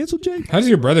want to get canceled, Jay? How does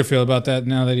your brother feel about that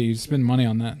now that you spend money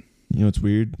on that? You know what's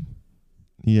weird?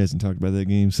 He hasn't talked about that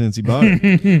game since he bought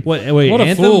it. Wait, What a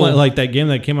Anthem? fool. Like that game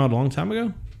that came out a long time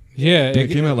ago? Yeah, It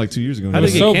came out like 2 years ago. How It did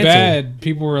was it get so canceled? bad.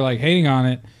 People were like hating on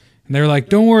it, and they were like,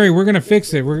 "Don't worry, we're gonna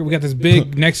fix it. We got this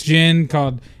big next gen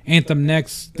called Anthem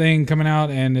Next thing coming out,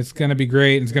 and it's gonna be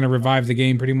great. It's gonna revive the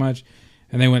game pretty much."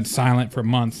 And they went silent for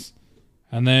months,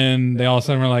 and then they all of a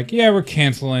sudden were like, "Yeah, we're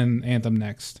canceling Anthem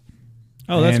Next."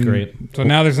 Oh, that's And great. So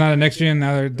now there's not a next gen.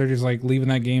 Now they're just like leaving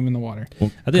that game in the water. I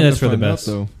think that's for the Find out, best.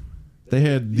 though, they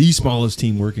had the smallest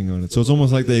team working on it, so it's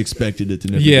almost like they expected it to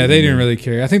never. Yeah, get they in didn't there. really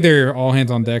care. I think they're all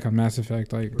hands on deck on Mass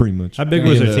Effect. Like, Pretty much. How big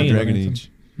was Yeah, their team? Dragon Anthem.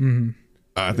 Age. mhm.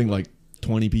 I think like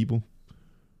 20 people.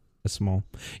 That's small.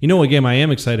 You know what game I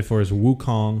am excited for is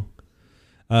Wukong.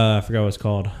 I forgot what it's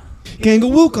called. Kanga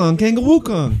Wukong, Kanga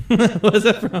Wukong. What is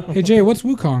that from? Hey Jay, what's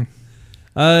Wukong?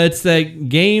 It's that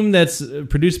game that's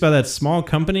produced by that small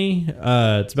company.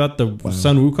 It's about the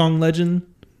Sun Wukong legend.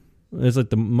 It's like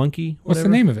the monkey. What's whatever.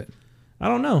 the name of it? I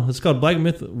don't know. It's called Black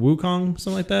Myth Wukong,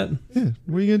 something like that. Yeah,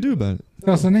 what are you gonna do about it?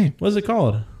 What's the name? What is it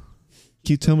called? Can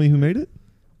you tell me who made it?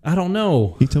 I don't know.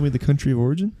 Can you tell me the country of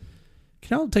origin?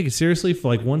 Can I take it seriously for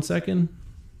like 1 second?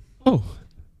 Oh,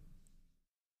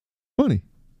 funny.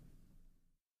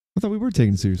 I thought we were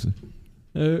taking it seriously.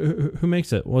 Who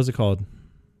makes it? What is it called?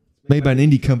 Made by an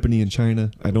indie company in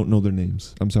China. I don't know their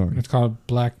names. I'm sorry. It's called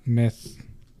Black Myth.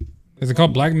 Is it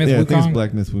called Black Myth Yeah, I Wukong? think it's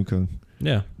Black Myth Wukong.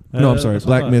 Yeah. No, I'm sorry. that's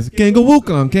what I Black thought. Myth. Kanga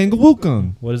Wukong, Kanga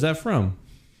Wukong. What is that from?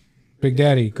 Big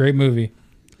Daddy, great movie.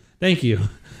 Thank you.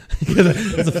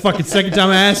 That's the fucking second time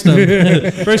I asked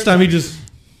him. First time he just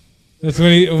That's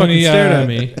when he Fucking stared at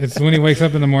me. It's when he wakes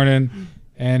up in the morning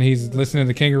and he's listening to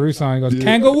the Kangaroo song. He goes,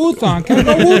 Kangaroo song,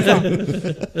 Kangaroo song.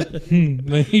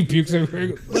 Then he pukes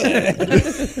everywhere.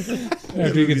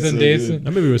 After he gets So done good. dancing.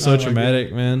 that movie was so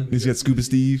traumatic, man. He's got Scuba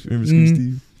Steve. Remember Scuba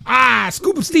Steve? Ah,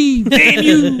 Scuba Steve, damn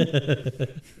you.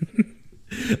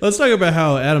 Let's talk about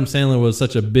how Adam Sandler was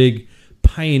such a big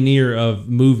pioneer of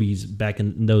movies back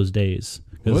in those days.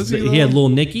 'Cause Was he, he had though? Little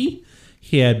Nicky.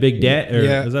 He had Big Daddy. Or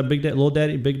Yeah. Was that Big Daddy? Little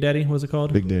Daddy? Big Daddy? What's it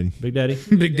called? Big Daddy. Big Daddy.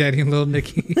 Big Daddy and Little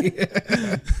Nicky.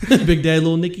 Big Daddy,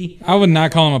 Little Nicky. I would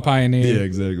not call him a Yeah, pioneer.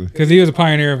 exactly. Because he was a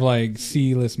pioneer of like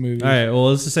C-list movies. All right. Well,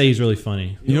 let's just say he's really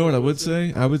funny. You know what I would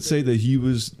say? I would say that he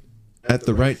was at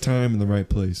the right time in the right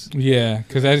place. Yeah,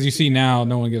 because as you see now,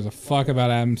 no one gives a fuck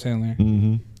about Adam Sandler.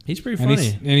 Mm-hmm. He's pretty And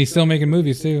funny. he's still making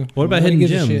movies too. What about Nobody Hidden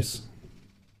gives a Gems? shit.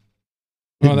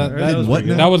 Oh, that, That was what pretty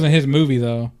good. now? that wasn't his movie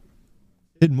though.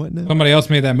 Hidden what now? Somebody else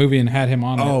made that movie and had him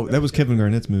on it. Oh, that was Kevin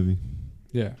Garnett's movie.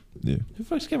 Yeah. Yeah. Who the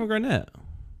fuck's Kevin Garnett?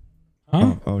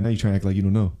 Huh? Oh, now you're trying to act like you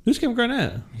don't know. Who's Kevin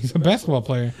Garnett? He's a basketball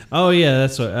player. Oh yeah,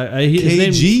 that's what. His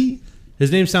name. KG?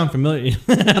 His name sound familiar.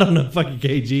 I don't know fucking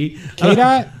KG. K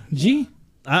dot G?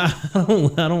 I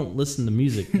don't listen to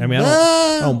music. I mean,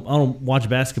 I don't watch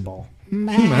basketball. I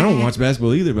don't watch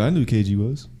basketball either, but I knew who KG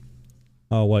was.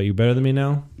 Oh, what? You better than me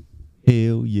now?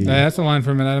 Hell yeah. That's a line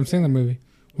from an Adam Sandler movie.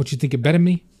 What you think you're better than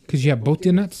me? Because you have both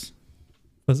your nuts?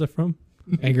 What's that from?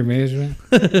 Anger management.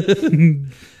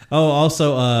 Oh,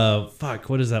 also, fuck,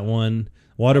 what is that one?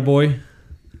 Waterboy,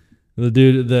 the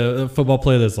dude, the football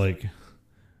player that's like,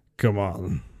 come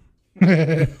on,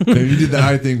 Man, you did the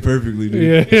eye thing perfectly, dude.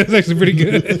 Yeah, it's actually pretty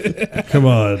good. come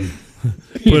on,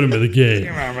 put him in the game.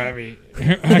 Come on, baby.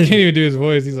 I can't even do his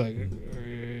voice. He's like,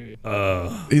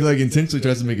 He like intentionally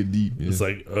tries to make it deep. Yeah. It's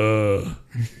like,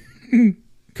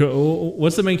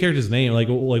 what's the main character's name? Like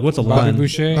what's a Bobby line?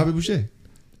 Boucher. Bobby Boucher.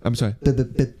 I'm sorry.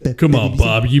 Come on,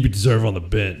 Bob, you deserve on the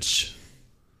bench.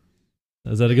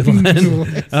 Is that a good line?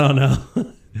 I don't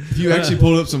know. If you actually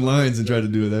pulled up some lines and tried to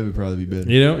do it, that would probably be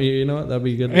better. You know what? That'd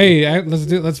be good. Hey,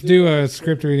 let's do a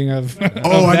script reading of. Oh, of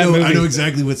I that know. movie. I know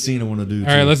exactly what scene I want to do. All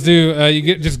right, let's do.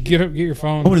 Get your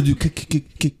phone. I want to do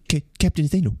Captain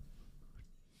Insano.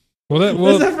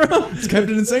 What's that from? It's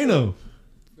Captain Insano.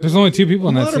 There's only 2 people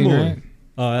in that scene, Waterboy. right?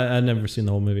 Oh, I've never seen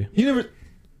the whole movie. You never.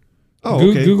 Oh,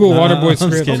 Goo- okay. Google No, Waterboy I'm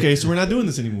script. kidding. Okay, so we're not doing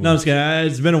this anymore. No, I'm just kidding.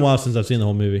 It's been a while since I've seen the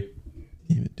whole movie.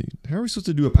 Damn it, dude. How are we supposed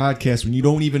to do a podcast when you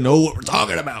don't even know what we're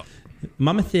talking about?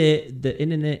 Mama said the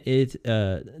internet is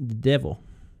the devil.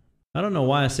 I don't know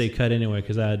why I say cut anyway,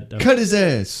 because I Cut his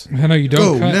ass. I know you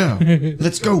don't. Go cut. now.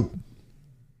 Let's go.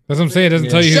 That's what I'm saying. It doesn't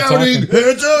tell you who's Shouting, talking.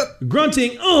 heads up.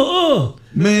 grunting.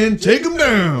 Man, take him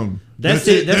down. That's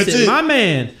it. My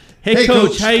man. Hey,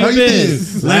 coach, how you been?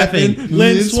 Laughing,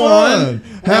 Lynn Swan.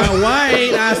 Why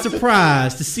ain't I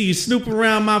surprised to see you snooping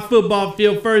around my football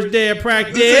field first day of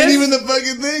practice? This ain't even the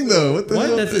fucking thing, though. What the What?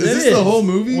 hell? That's- Is that this is. the whole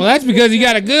movie? Well, that's because you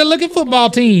got a good-looking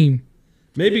football team.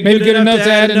 Maybe Good enough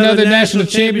to add another national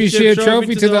championship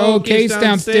trophy to the old case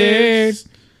downstairs.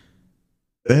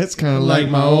 That's kind of like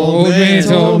my Old old man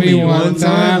told me one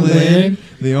time, Lynn,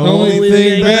 the only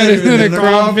thing better than a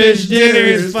crawfish dinner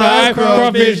is 5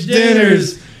 crawfish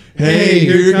dinners. Hey,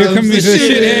 here comes the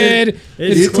shithead.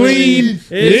 It's clean.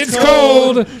 It's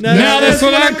cold. Now that's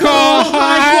what I call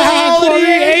high quality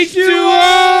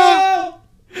H2O.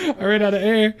 I ran out of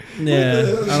air. Yeah,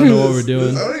 I don't know what we're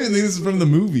doing. I don't even think this is from the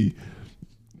movie.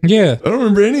 Yeah, I don't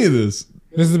remember any of this.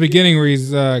 this is the beginning where he's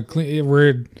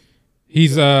cleaning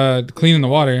the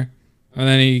water, and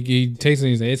then he tastes it.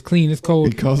 And he's like, "It's clean. It's cold.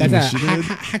 He calls That's him a a shithead?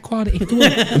 high quality H2O."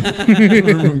 I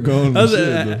remember him calling him shit,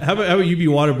 though. How about you be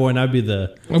Waterboy and I'd be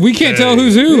the... We can't tell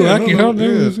who's who. Yeah, I can't tell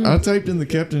who's who. I typed in the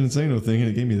Captain Insano thing and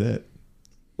it gave me that.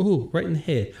 Ooh, right in the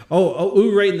head.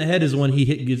 Ooh, right in the head is when he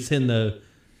gets hit in the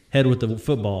head with the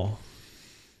football.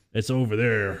 It's over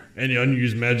there. Any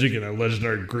unused magic in that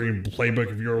legendary green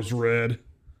playbook of yours read?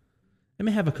 Let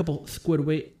me have a couple squid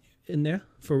weight in there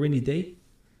for a rainy day.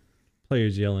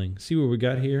 Players yelling. See what we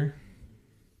got here?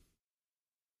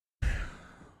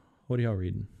 What are y'all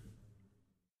reading?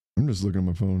 I'm just looking at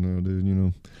my phone now, dude. You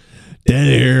know, dead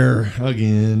air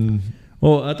again.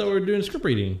 Well, I thought we were doing script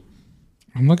reading.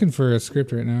 I'm looking for a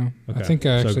script right now. I Okay, think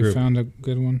I so actually group. found a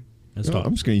good one. Let's No, talk.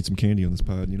 I'm just gonna eat some candy on this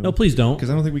pod. You know, No, please don't. because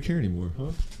I don't think we care anymore.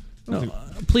 Huh? No,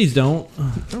 please don't.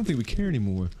 I don't think we care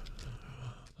anymore.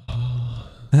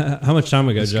 How much time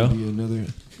we got, This Joe? could be another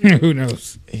Who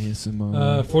knows?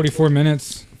 ASMR. 44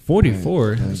 minutes.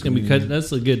 44. Yeah, That's gonna be cut.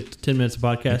 That's a good 10 minutes of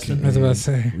podcasting. I was about to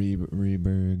say.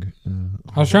 Reberg.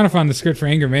 I was trying to find the script for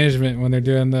anger management when they're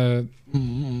doing the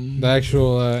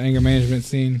actual anger management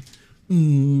scene.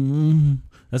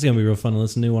 That's gonna be real fun to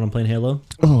listen to when I'm playing Halo.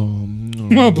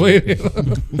 Oh, play it.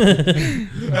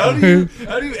 How do you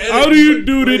How do you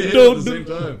do it? Don't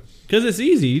do Because it's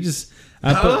easy. You just.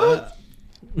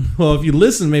 Well, if you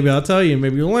listen, maybe I'll tell you, and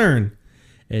maybe you'll learn.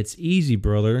 It's easy,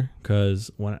 brother.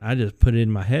 Because when I just put it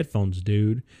in my headphones,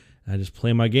 dude, I just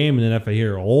play my game, and then if I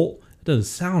hear it doesn't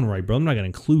sound right, bro. I'm not gonna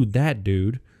include that,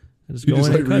 dude. I just You go just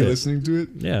in like and cut it. re-listening to it?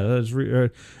 Yeah, that's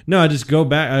no. I just go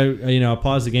back. I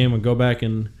pause the game and go back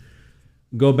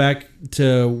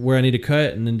to where I need to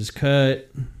cut, and then just cut.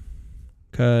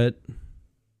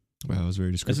 Wow, I was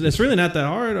very descriptive. It's really not that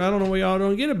hard. I don't know what y'all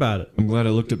don't get about it. I'm glad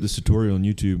I looked up this tutorial on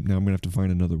YouTube. Now I'm gonna have to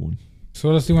find another one. So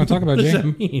what else do you want to talk about, What does Jay?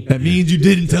 that mean? That means you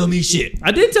didn't tell me shit.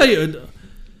 I did tell you.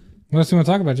 What else do you want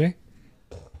to talk about, Jay?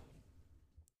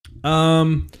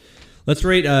 Let's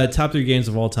rate top 3 games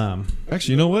of all time.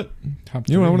 Actually, you know what? Top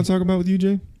You know what I three. want to talk about with you,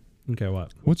 Jay? Okay,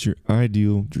 what? What's your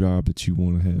ideal job that you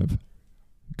want to have?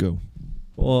 Go.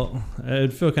 Well,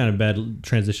 I'd feel kind of bad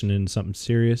transitioning into something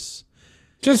serious.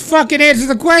 Just fucking answer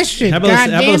the question. How about, God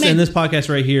damn let's it. end this podcast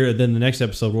right here? Then the next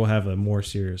episode we'll have a more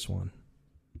serious one.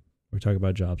 We're talking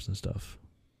about jobs and stuff.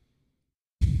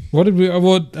 What did we?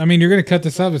 Well, I mean, you're gonna cut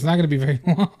this up. It's not gonna be very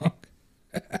long.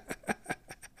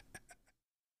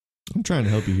 I'm trying to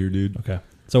help you here, dude. Okay.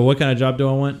 So what kind of job do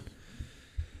I want?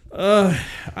 I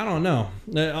don't know.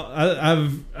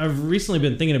 I've recently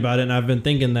been thinking about it, and I've been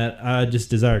thinking that I just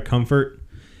desire comfort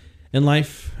in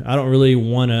life. I don't really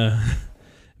want to.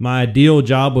 My ideal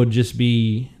job would just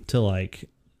be to like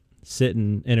sit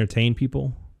and entertain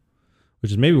people,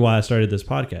 which is maybe why I started this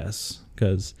podcast,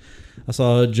 because I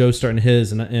saw Joe starting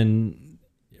his, and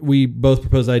we both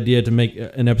proposed the idea to make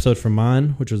an episode for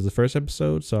mine, which was the first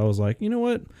episode. So I was like, you know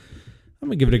what? I'm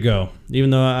going to give it a go.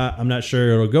 Even though I'm not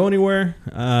sure it'll go anywhere,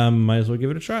 might as well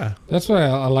give it a try. That's what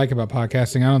I like about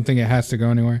podcasting. I don't think it has to go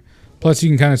anywhere. Plus, you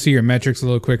can kind of see your metrics a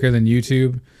little quicker than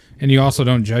YouTube. And you also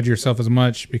don't judge yourself as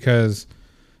much, because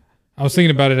I was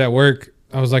thinking about it at work.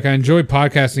 I was like, I enjoy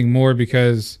podcasting more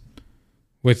because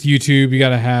with YouTube, you got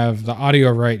to have the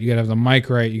audio right. You got to have the mic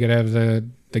right. You got to have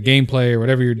the gameplay or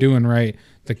whatever you're doing right.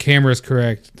 The camera's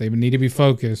correct. They need to be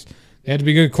focused. They have to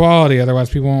be good quality.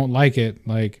 Otherwise, people won't like it.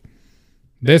 Like,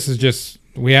 this is just,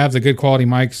 we have the good quality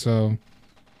mics, so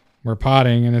we're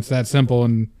potting, and it's that simple,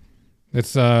 and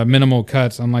it's minimal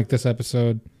cuts, unlike this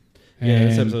episode. Yeah,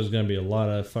 this episode is going to be a lot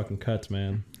of fucking cuts,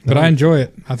 man. But I enjoy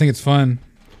it. I think it's fun.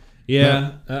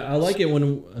 Yeah, I like it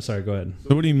when... Sorry, go ahead.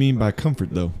 So what do you mean by comfort,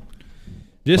 though?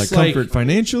 Just like comfort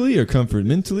financially or comfort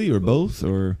mentally or both?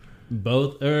 Or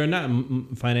both, or not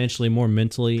financially, more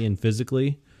mentally and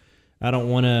physically. I don't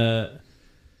want to...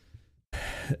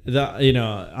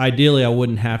 ideally, I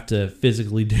wouldn't have to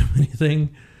physically do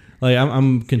anything. Like,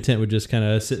 I'm content with just kind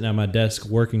of sitting at my desk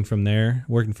working from there.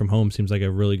 Working from home seems like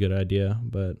a really good idea,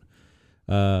 but...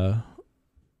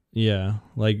 yeah,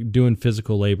 like doing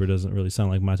physical labor doesn't really sound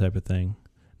like my type of thing,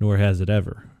 nor has it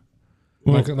ever.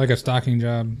 Well, like a stocking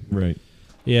job. Right.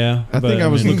 Yeah. I think I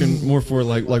was looking more for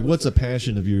like what's a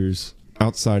passion of yours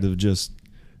outside of just,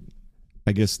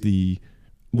 I guess, the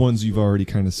ones you've already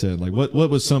kind of said. Like what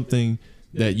was something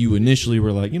that you initially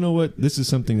were like, you know what, this is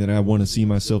something that I want to see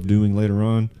myself doing later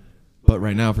on, but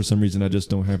right now for some reason I just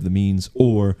don't have the means,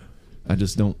 or I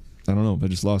just don't, I don't know, I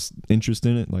just lost interest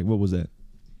in it. Like, what was that?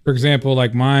 For example,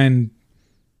 like mine,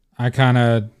 I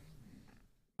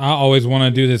always want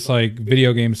to do this like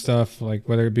video game stuff, like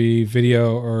whether it be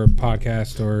video or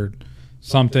podcast or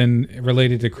something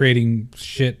related to creating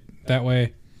shit that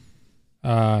way.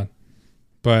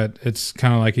 But it's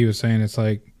kind of like he was saying, it's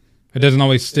like, it doesn't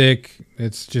always stick.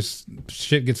 It's just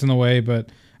shit gets in the way,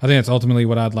 but I think that's ultimately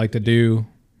what I'd like to do.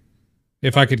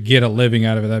 If I could get a living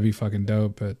out of it, that'd be fucking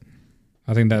dope. But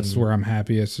I think that's where I'm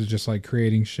happiest, is just like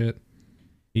creating shit.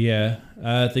 Yeah,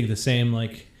 I think the same.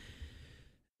 Like,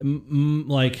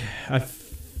 I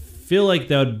feel like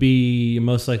that would be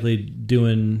most likely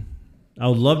doing. I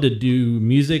would love to do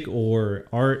music or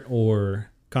art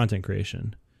or content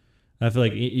creation. I feel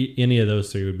like any of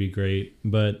those three would be great,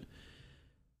 but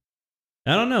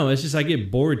I don't know. It's just I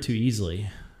get bored too easily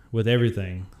with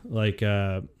everything. Like,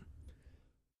 I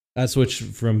switch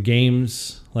from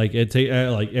games. Like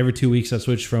like every 2 weeks I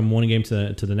switch from one game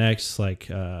to the next.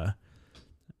 Like.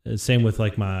 Same with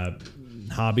like my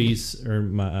hobbies or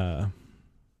my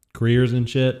careers and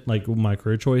shit, like my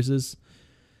career choices.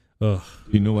 Ugh.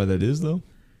 You know why that is though?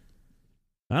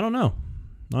 I don't know.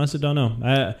 Honestly, don't know.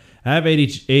 I have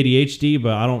ADHD,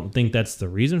 but I don't think that's the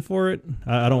reason for it.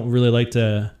 I don't really like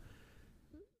to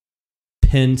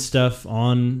pin stuff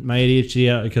on my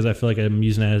ADHD because I feel like I'm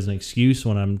using it as an excuse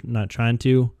when I'm not trying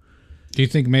to. Do you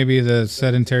think maybe the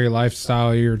sedentary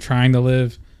lifestyle you're trying to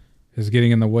live is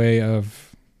getting in the way of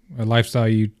a lifestyle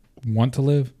you want to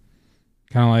live?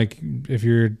 Kind of like if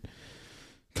you're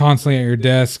constantly at your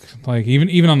desk, like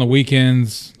even on the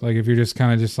weekends, like if you're just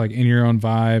kind of just like in your own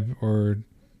vibe or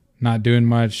not doing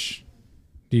much,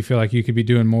 do you feel like you could be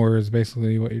doing more? Is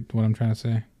basically what I'm trying to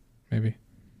say, maybe.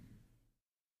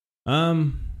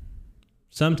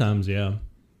 Sometimes, yeah.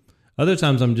 Other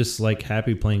times I'm just like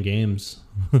happy playing games.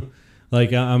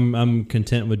 Like I'm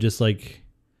content with just like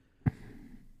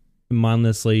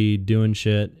mindlessly doing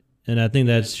shit. And I think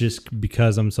that's just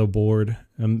because I'm so bored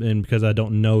and because I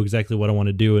don't know exactly what I want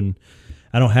to do and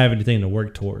I don't have anything to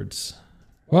work towards.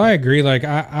 Well, I agree. Like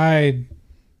I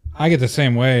get the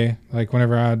same way. Like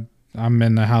whenever I'm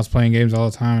in the house playing games all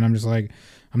the time and I'm just like,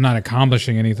 I'm not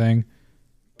accomplishing anything,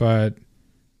 but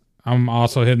I'm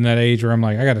also hitting that age where I'm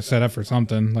like, I got to set up for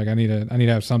something. Like I need to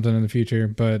have something in the future.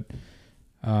 But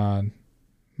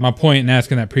my point in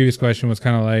asking that previous question was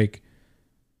kind of like,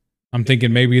 I'm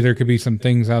thinking maybe there could be some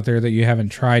things out there that you haven't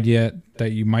tried yet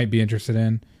that you might be interested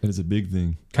in. That is a big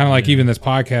thing. Kind of like even this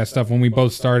podcast stuff. When we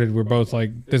both started, we're both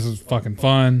like, this is fucking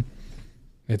fun.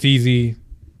 It's easy.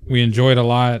 We enjoy it a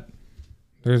lot.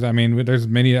 There's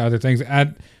many other things.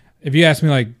 If you asked me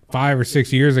like 5 or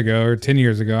 6 years ago or 10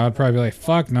 years ago, I'd probably be like,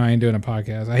 fuck no, I ain't doing a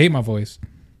podcast. I hate my voice.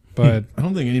 But I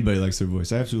don't think anybody likes their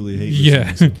voice. I absolutely hate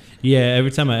it. Yeah,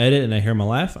 every time I edit and I hear my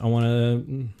laugh, I want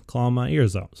to claw my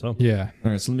ears out. So yeah.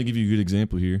 All right, so let me give you a good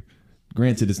example here.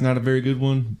 Granted, it's not a very good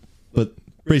one, but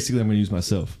basically I'm going to use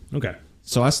myself. Okay.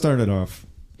 So I started off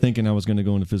thinking I was going to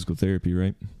go into physical therapy,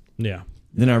 right? Yeah.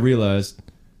 Then I realized,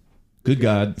 good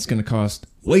God, it's going to cost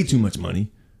way too much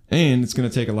money, and it's going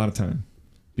to take a lot of time.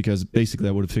 Because basically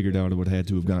I would have figured out I would have had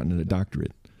to have gotten a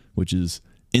doctorate, which is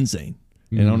insane.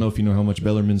 And I don't know if you know how much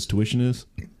Bellarmine's tuition is.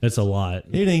 That's a lot.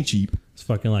 It ain't cheap. It's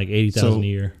fucking like $80,000 a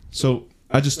year. So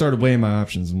I just started weighing my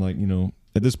options. I'm like,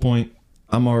 at this point,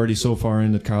 I'm already so far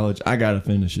into college, I got to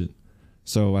finish it.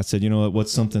 So I said, you know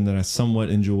what's something that I somewhat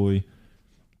enjoy,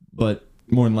 but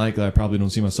more than likely I probably don't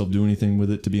see myself doing anything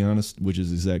with it, to be honest, which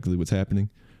is exactly what's happening.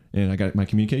 And I got my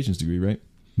communications degree, right?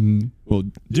 Well,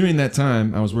 during that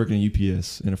time, I was working at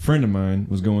UPS, and a friend of mine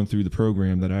was going through the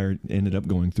program that I ended up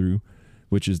going through,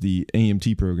 which is the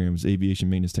AMT program, it's Aviation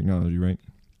Maintenance Technology, right?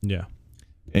 Yeah.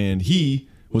 And he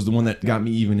was the one that got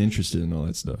me even interested in all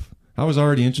that stuff. I was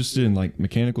already interested in like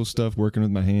mechanical stuff, working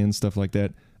with my hands, stuff like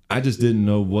that. I just didn't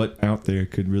know what out there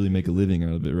could really make a living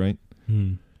out of it, right?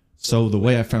 So the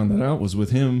way I found that out was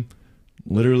with him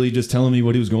literally just telling me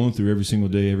what he was going through every single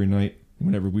day, every night,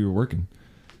 whenever we were working.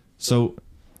 So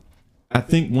I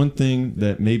think one thing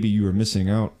that maybe you are missing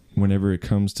out whenever it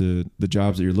comes to the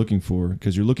jobs that you're looking for,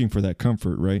 because you're looking for that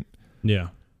comfort, right? Yeah.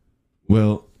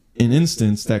 Well, in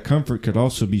instance, that comfort could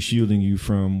also be shielding you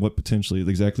from what potentially,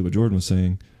 exactly what Jordan was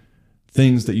saying,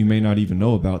 things that you may not even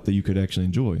know about that you could actually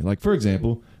enjoy. Like, for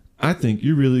example, I think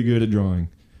you're really good at drawing.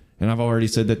 And I've already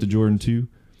said that to Jordan too.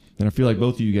 And I feel like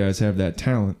both of you guys have that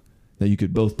talent that you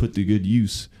could both put to good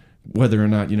use, whether or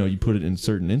not, you put it in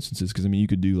certain instances. Because, you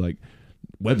could do like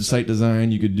website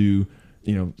design, you could do,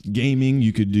 gaming,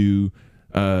 you could do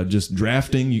just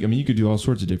drafting. You could do all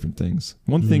sorts of different things.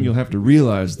 One thing you'll have to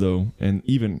realize, though, and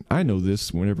even I know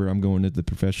this whenever I'm going into the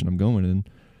profession I'm going in,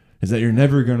 is that you're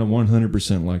never going to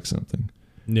 100% like something.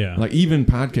 Yeah. Like even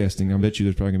podcasting, I bet you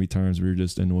there's probably going to be times where you're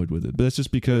just annoyed with it. But that's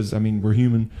just because, we're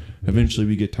human. Eventually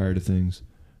we get tired of things.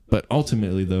 But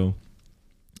ultimately, though,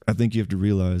 I think you have to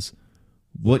realize,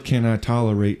 what can I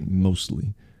tolerate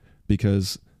mostly?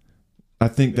 Because I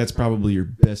think that's probably your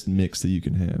best mix that you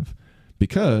can have.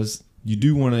 Because you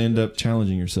do want to end up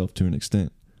challenging yourself to an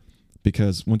extent.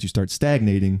 Because once you start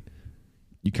stagnating,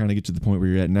 you kind of get to the point where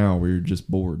you're at now, where you're just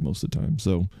bored most of the time.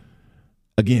 So,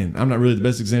 again, I'm not really the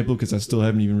best example because I still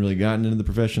haven't even really gotten into the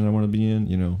profession I want to be in,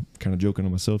 kind of joking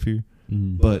on myself here.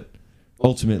 But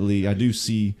ultimately, I do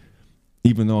see,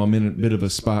 even though I'm in a bit of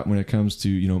a spot when it comes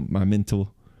to, my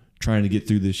mental, trying to get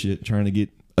through this shit, trying to get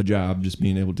a job, just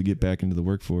being able to get back into the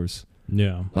workforce.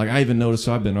 Yeah. Like, I even noticed,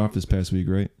 so I've been off this past week,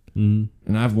 right? And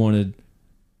I've wanted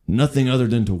nothing other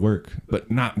than to work, but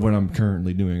not what I'm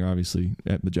currently doing, obviously,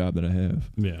 at the job that I have.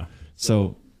 Yeah.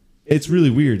 So it's really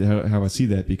weird how I see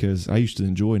that, because I used to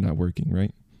enjoy not working,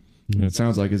 right? And it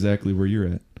sounds like exactly where you're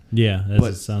at. Yeah,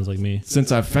 that sounds like me.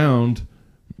 Since I've found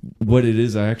what it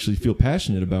is I actually feel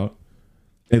passionate about,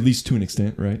 at least to an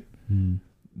extent, right?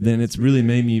 Then it's really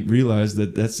made me realize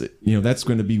that that's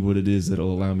going to be what it is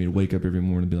that'll allow me to wake up every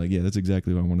morning and be like, yeah, that's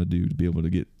exactly what I want to do, to be able to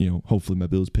get, hopefully my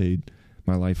bills paid,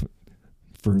 my life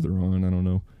further on. I don't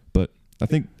know. But I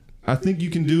think you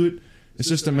can do it. It's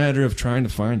just a matter of trying to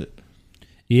find it.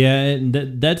 Yeah, and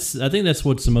I think that's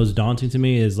what's the most daunting to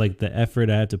me, is like the effort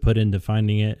I have to put into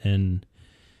finding it, and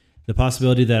the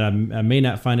possibility that I may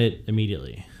not find it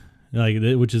immediately,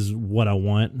 which is what I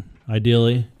want,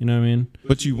 ideally. You know what I mean?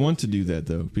 But you want to do that,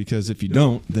 though, because if you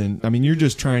don't, then, you're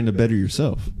just trying to better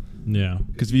yourself. Yeah.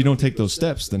 Because if you don't take those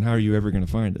steps, then how are you ever going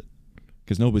to find it?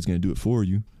 Because nobody's going to do it for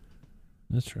you.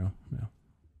 That's true. Yeah.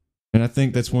 And I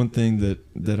think that's one thing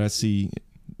that I see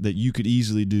that you could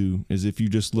easily do, is if you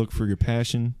just look for your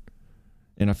passion.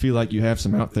 And I feel like you have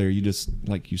some out there. You just,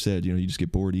 like you said, you just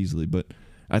get bored easily. But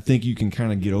I think you can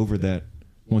kind of get over that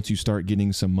once you start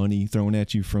getting some money thrown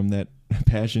at you from that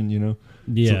passion,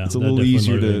 Yeah. So it's a little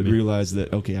easier to realize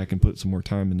that, okay, I can put some more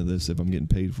time into this if I'm getting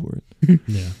paid for it.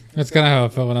 Yeah. That's kind of how I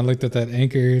felt when I looked at that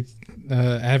Anchor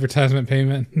advertisement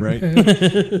payment. Right.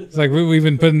 It's like we've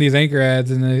been putting these Anchor ads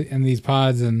in these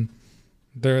pods, and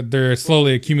they're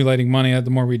slowly accumulating money the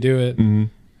more we do it. Mm-hmm.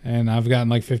 And I've gotten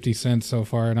like 50 cents so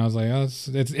far, and I was like, oh,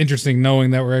 it's interesting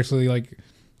knowing that we're actually like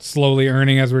slowly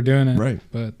earning as we're doing it. Right.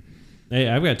 But hey,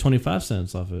 I've got 25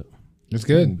 cents off it. it's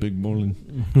good. Big bowling.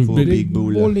 Big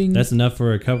bowling. That's enough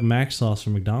for a cup of mac sauce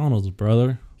from McDonald's,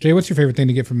 brother. Jay, what's your favorite thing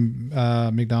to get from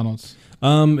McDonald's?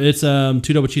 It's 2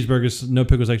 double cheeseburgers, no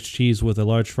pickles, extra cheese, with a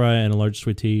large fry and a large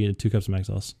sweet tea, and 2 cups of mac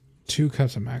sauce. 2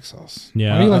 cups of mac sauce.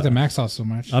 Yeah. Why do you like the mac sauce so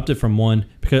much? Upped it from 1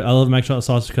 because I love mac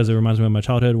sauce because it reminds me of my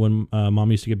childhood when mom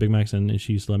used to get Big Macs, and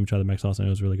she used to let me try the mac sauce, and it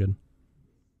was really good.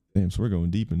 Damn, so we're going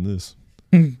deep in this.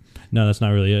 No, that's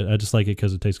not really it. I just like it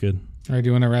because it tastes good. All right, do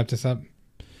you want to wrap this up?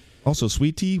 Also,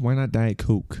 sweet tea, why not Diet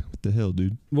Coke? What the hell,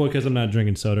 dude? Well, because I'm not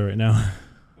drinking soda right now.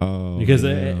 Oh, Because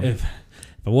yeah. if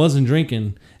if I wasn't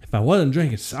drinking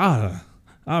soda,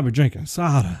 I'd be drinking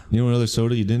soda. You know what other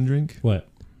soda you didn't drink? What?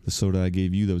 The soda I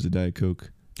gave you that was a Diet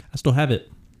Coke. I still have it.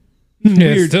 Yeah,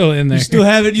 it's still in there. You still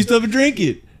have it. You still haven't drank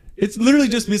it. It's literally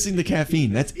just missing the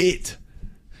caffeine. That's it.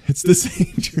 It's the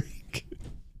same drink.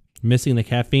 Missing the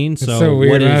caffeine. It's So, so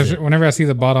weird. what is it? Whenever I see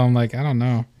the bottle, I'm like, I don't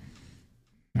know.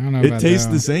 It about tastes that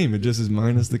the one. same. It just is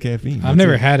minus the caffeine. I've That's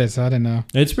never it. had it, so I didn't know.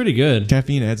 It's pretty good.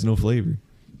 Caffeine adds no flavor.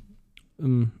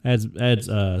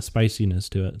 Adds spiciness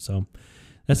to it. So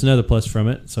that's another plus from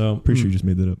it. So Pretty sure you just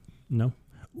made that up. no.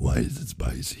 Why is it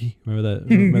spicy? Remember that?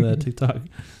 Remember that TikTok?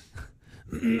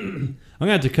 I'm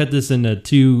gonna have to cut this into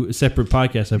 2 separate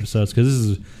podcast episodes because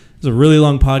this is a really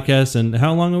long podcast. And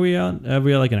how long are we out? Are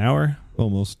we at like an hour?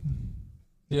 Almost.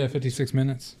 Yeah, 56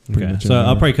 minutes. Pretty Okay, much so an I'll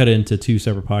hour. probably cut it into 2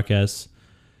 separate podcasts.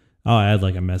 I'll add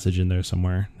like a message in there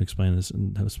somewhere to explain this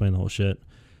and explain the whole shit.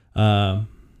 I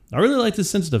really like this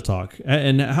sensitive talk.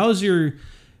 And how's your?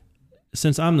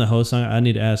 Since I'm the host, I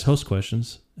need to ask host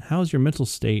questions. How's your mental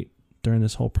state during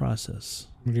this whole process?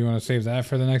 Do you want to save that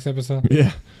for the next episode?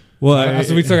 Yeah. Well,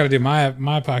 So we still got to do my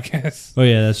podcast, oh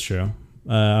yeah, that's true.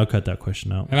 I'll cut that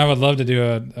question out. and I would love to do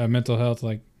a mental health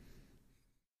like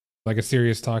a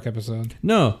serious talk episode.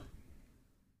 No,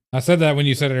 I said that when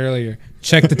you said it earlier.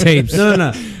 Check the tapes.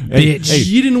 no. Hey, Bitch. hey,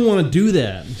 You didn't want to do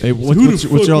that. hey,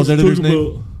 what's y'all's editor's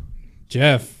name?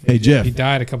 Jeff. Hey, Jeff. He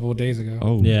died a couple of days ago.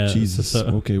 Oh, Yeah, Jesus. so-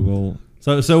 Okay, well.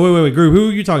 So wait, group. Who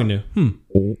are you talking to?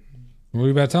 What were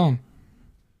you about to tell him?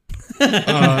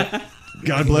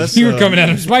 God bless. You were coming at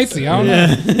him spicy. I don't know.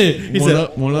 He One said,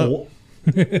 up, one up. "Oh."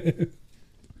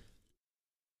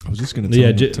 I was just gonna tell Yeah,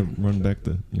 him to run back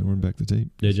the tape.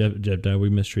 Yeah, Jeff died. We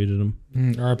mistreated him.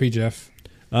 RP Jeff.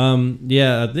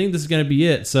 Yeah, I think this is gonna be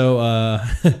it. So,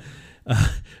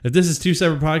 if this is 2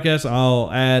 separate podcasts,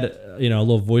 I'll add a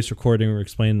little voice recording or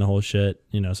explain the whole shit.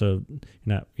 So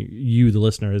you, the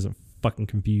listener, isn't fucking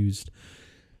confused.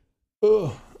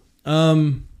 Ugh.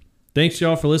 Thanks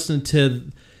y'all for listening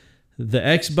to the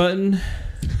X button.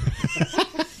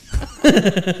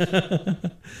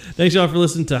 Thanks y'all for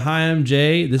listening to Hi, I'm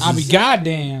Jay. I'll be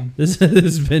goddamn. This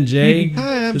has been Jay.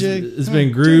 Hi, I'm Jay. This has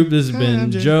been Group. This has Hi, been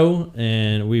I'm Jay. Joe,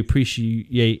 and we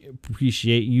appreciate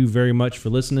you very much for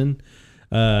listening.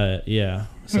 Yeah.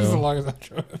 This is the So, all longest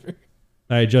outro ever.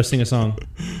 right, Joe, sing a song.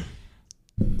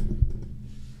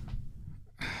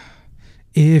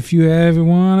 If you ever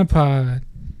want a pod.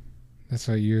 That's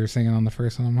what you were singing on the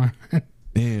first one of mine.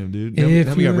 Damn, dude. If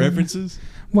Now we got you- references.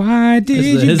 Why did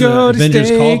This you is go a to Avengers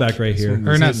steak? callback right here.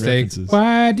 Or not This is steak. references.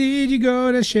 Why did you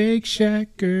go to Shake Shack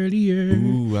earlier?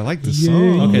 Ooh, I like this Yeah,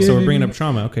 song. Okay, so we're Yeah. bringing up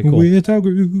trauma. Okay, cool. With our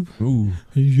group. Ooh.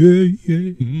 Yeah,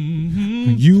 yeah.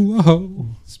 Mm-hmm. You a hoe.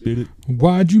 Spit it.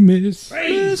 Why'd you miss?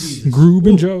 Groove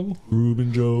and Joe.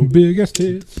 Ruben Joe. Big ass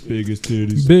tits. Biggest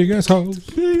titties. Big ass hoes.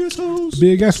 Biggest hoes.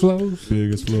 Big ass flows.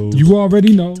 Biggest flows. You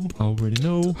already know. already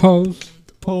know. Hoes.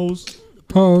 Pose.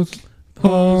 Hoes.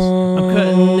 I'm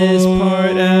cutting this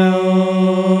part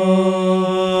out.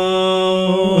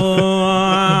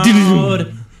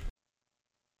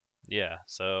 Yeah,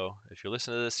 so if you're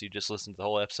listening to this, you just listened to the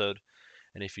whole episode.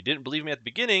 And if you didn't believe me at the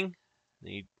beginning,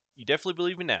 then you definitely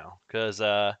believe me now. Because,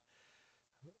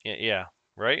 yeah,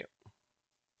 right?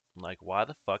 Like, why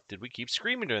the fuck did we keep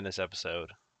screaming during this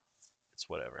episode? It's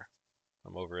whatever.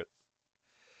 I'm over it.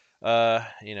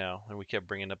 And we kept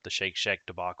bringing up the Shake Shack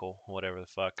debacle, whatever the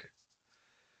fuck.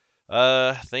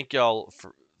 Thank y'all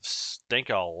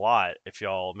a lot if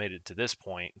y'all made it to this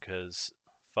point, because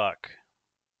fuck.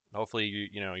 Hopefully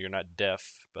you're not deaf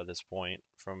by this point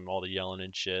from all the yelling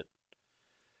and shit.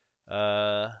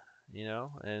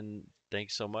 And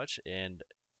thanks so much, and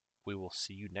we will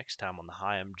see you next time on the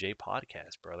Hi, I'm Jay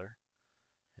podcast, brother.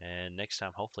 And next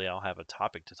time, hopefully, I'll have a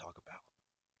topic to talk about.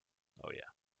 Oh yeah.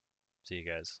 See you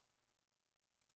guys.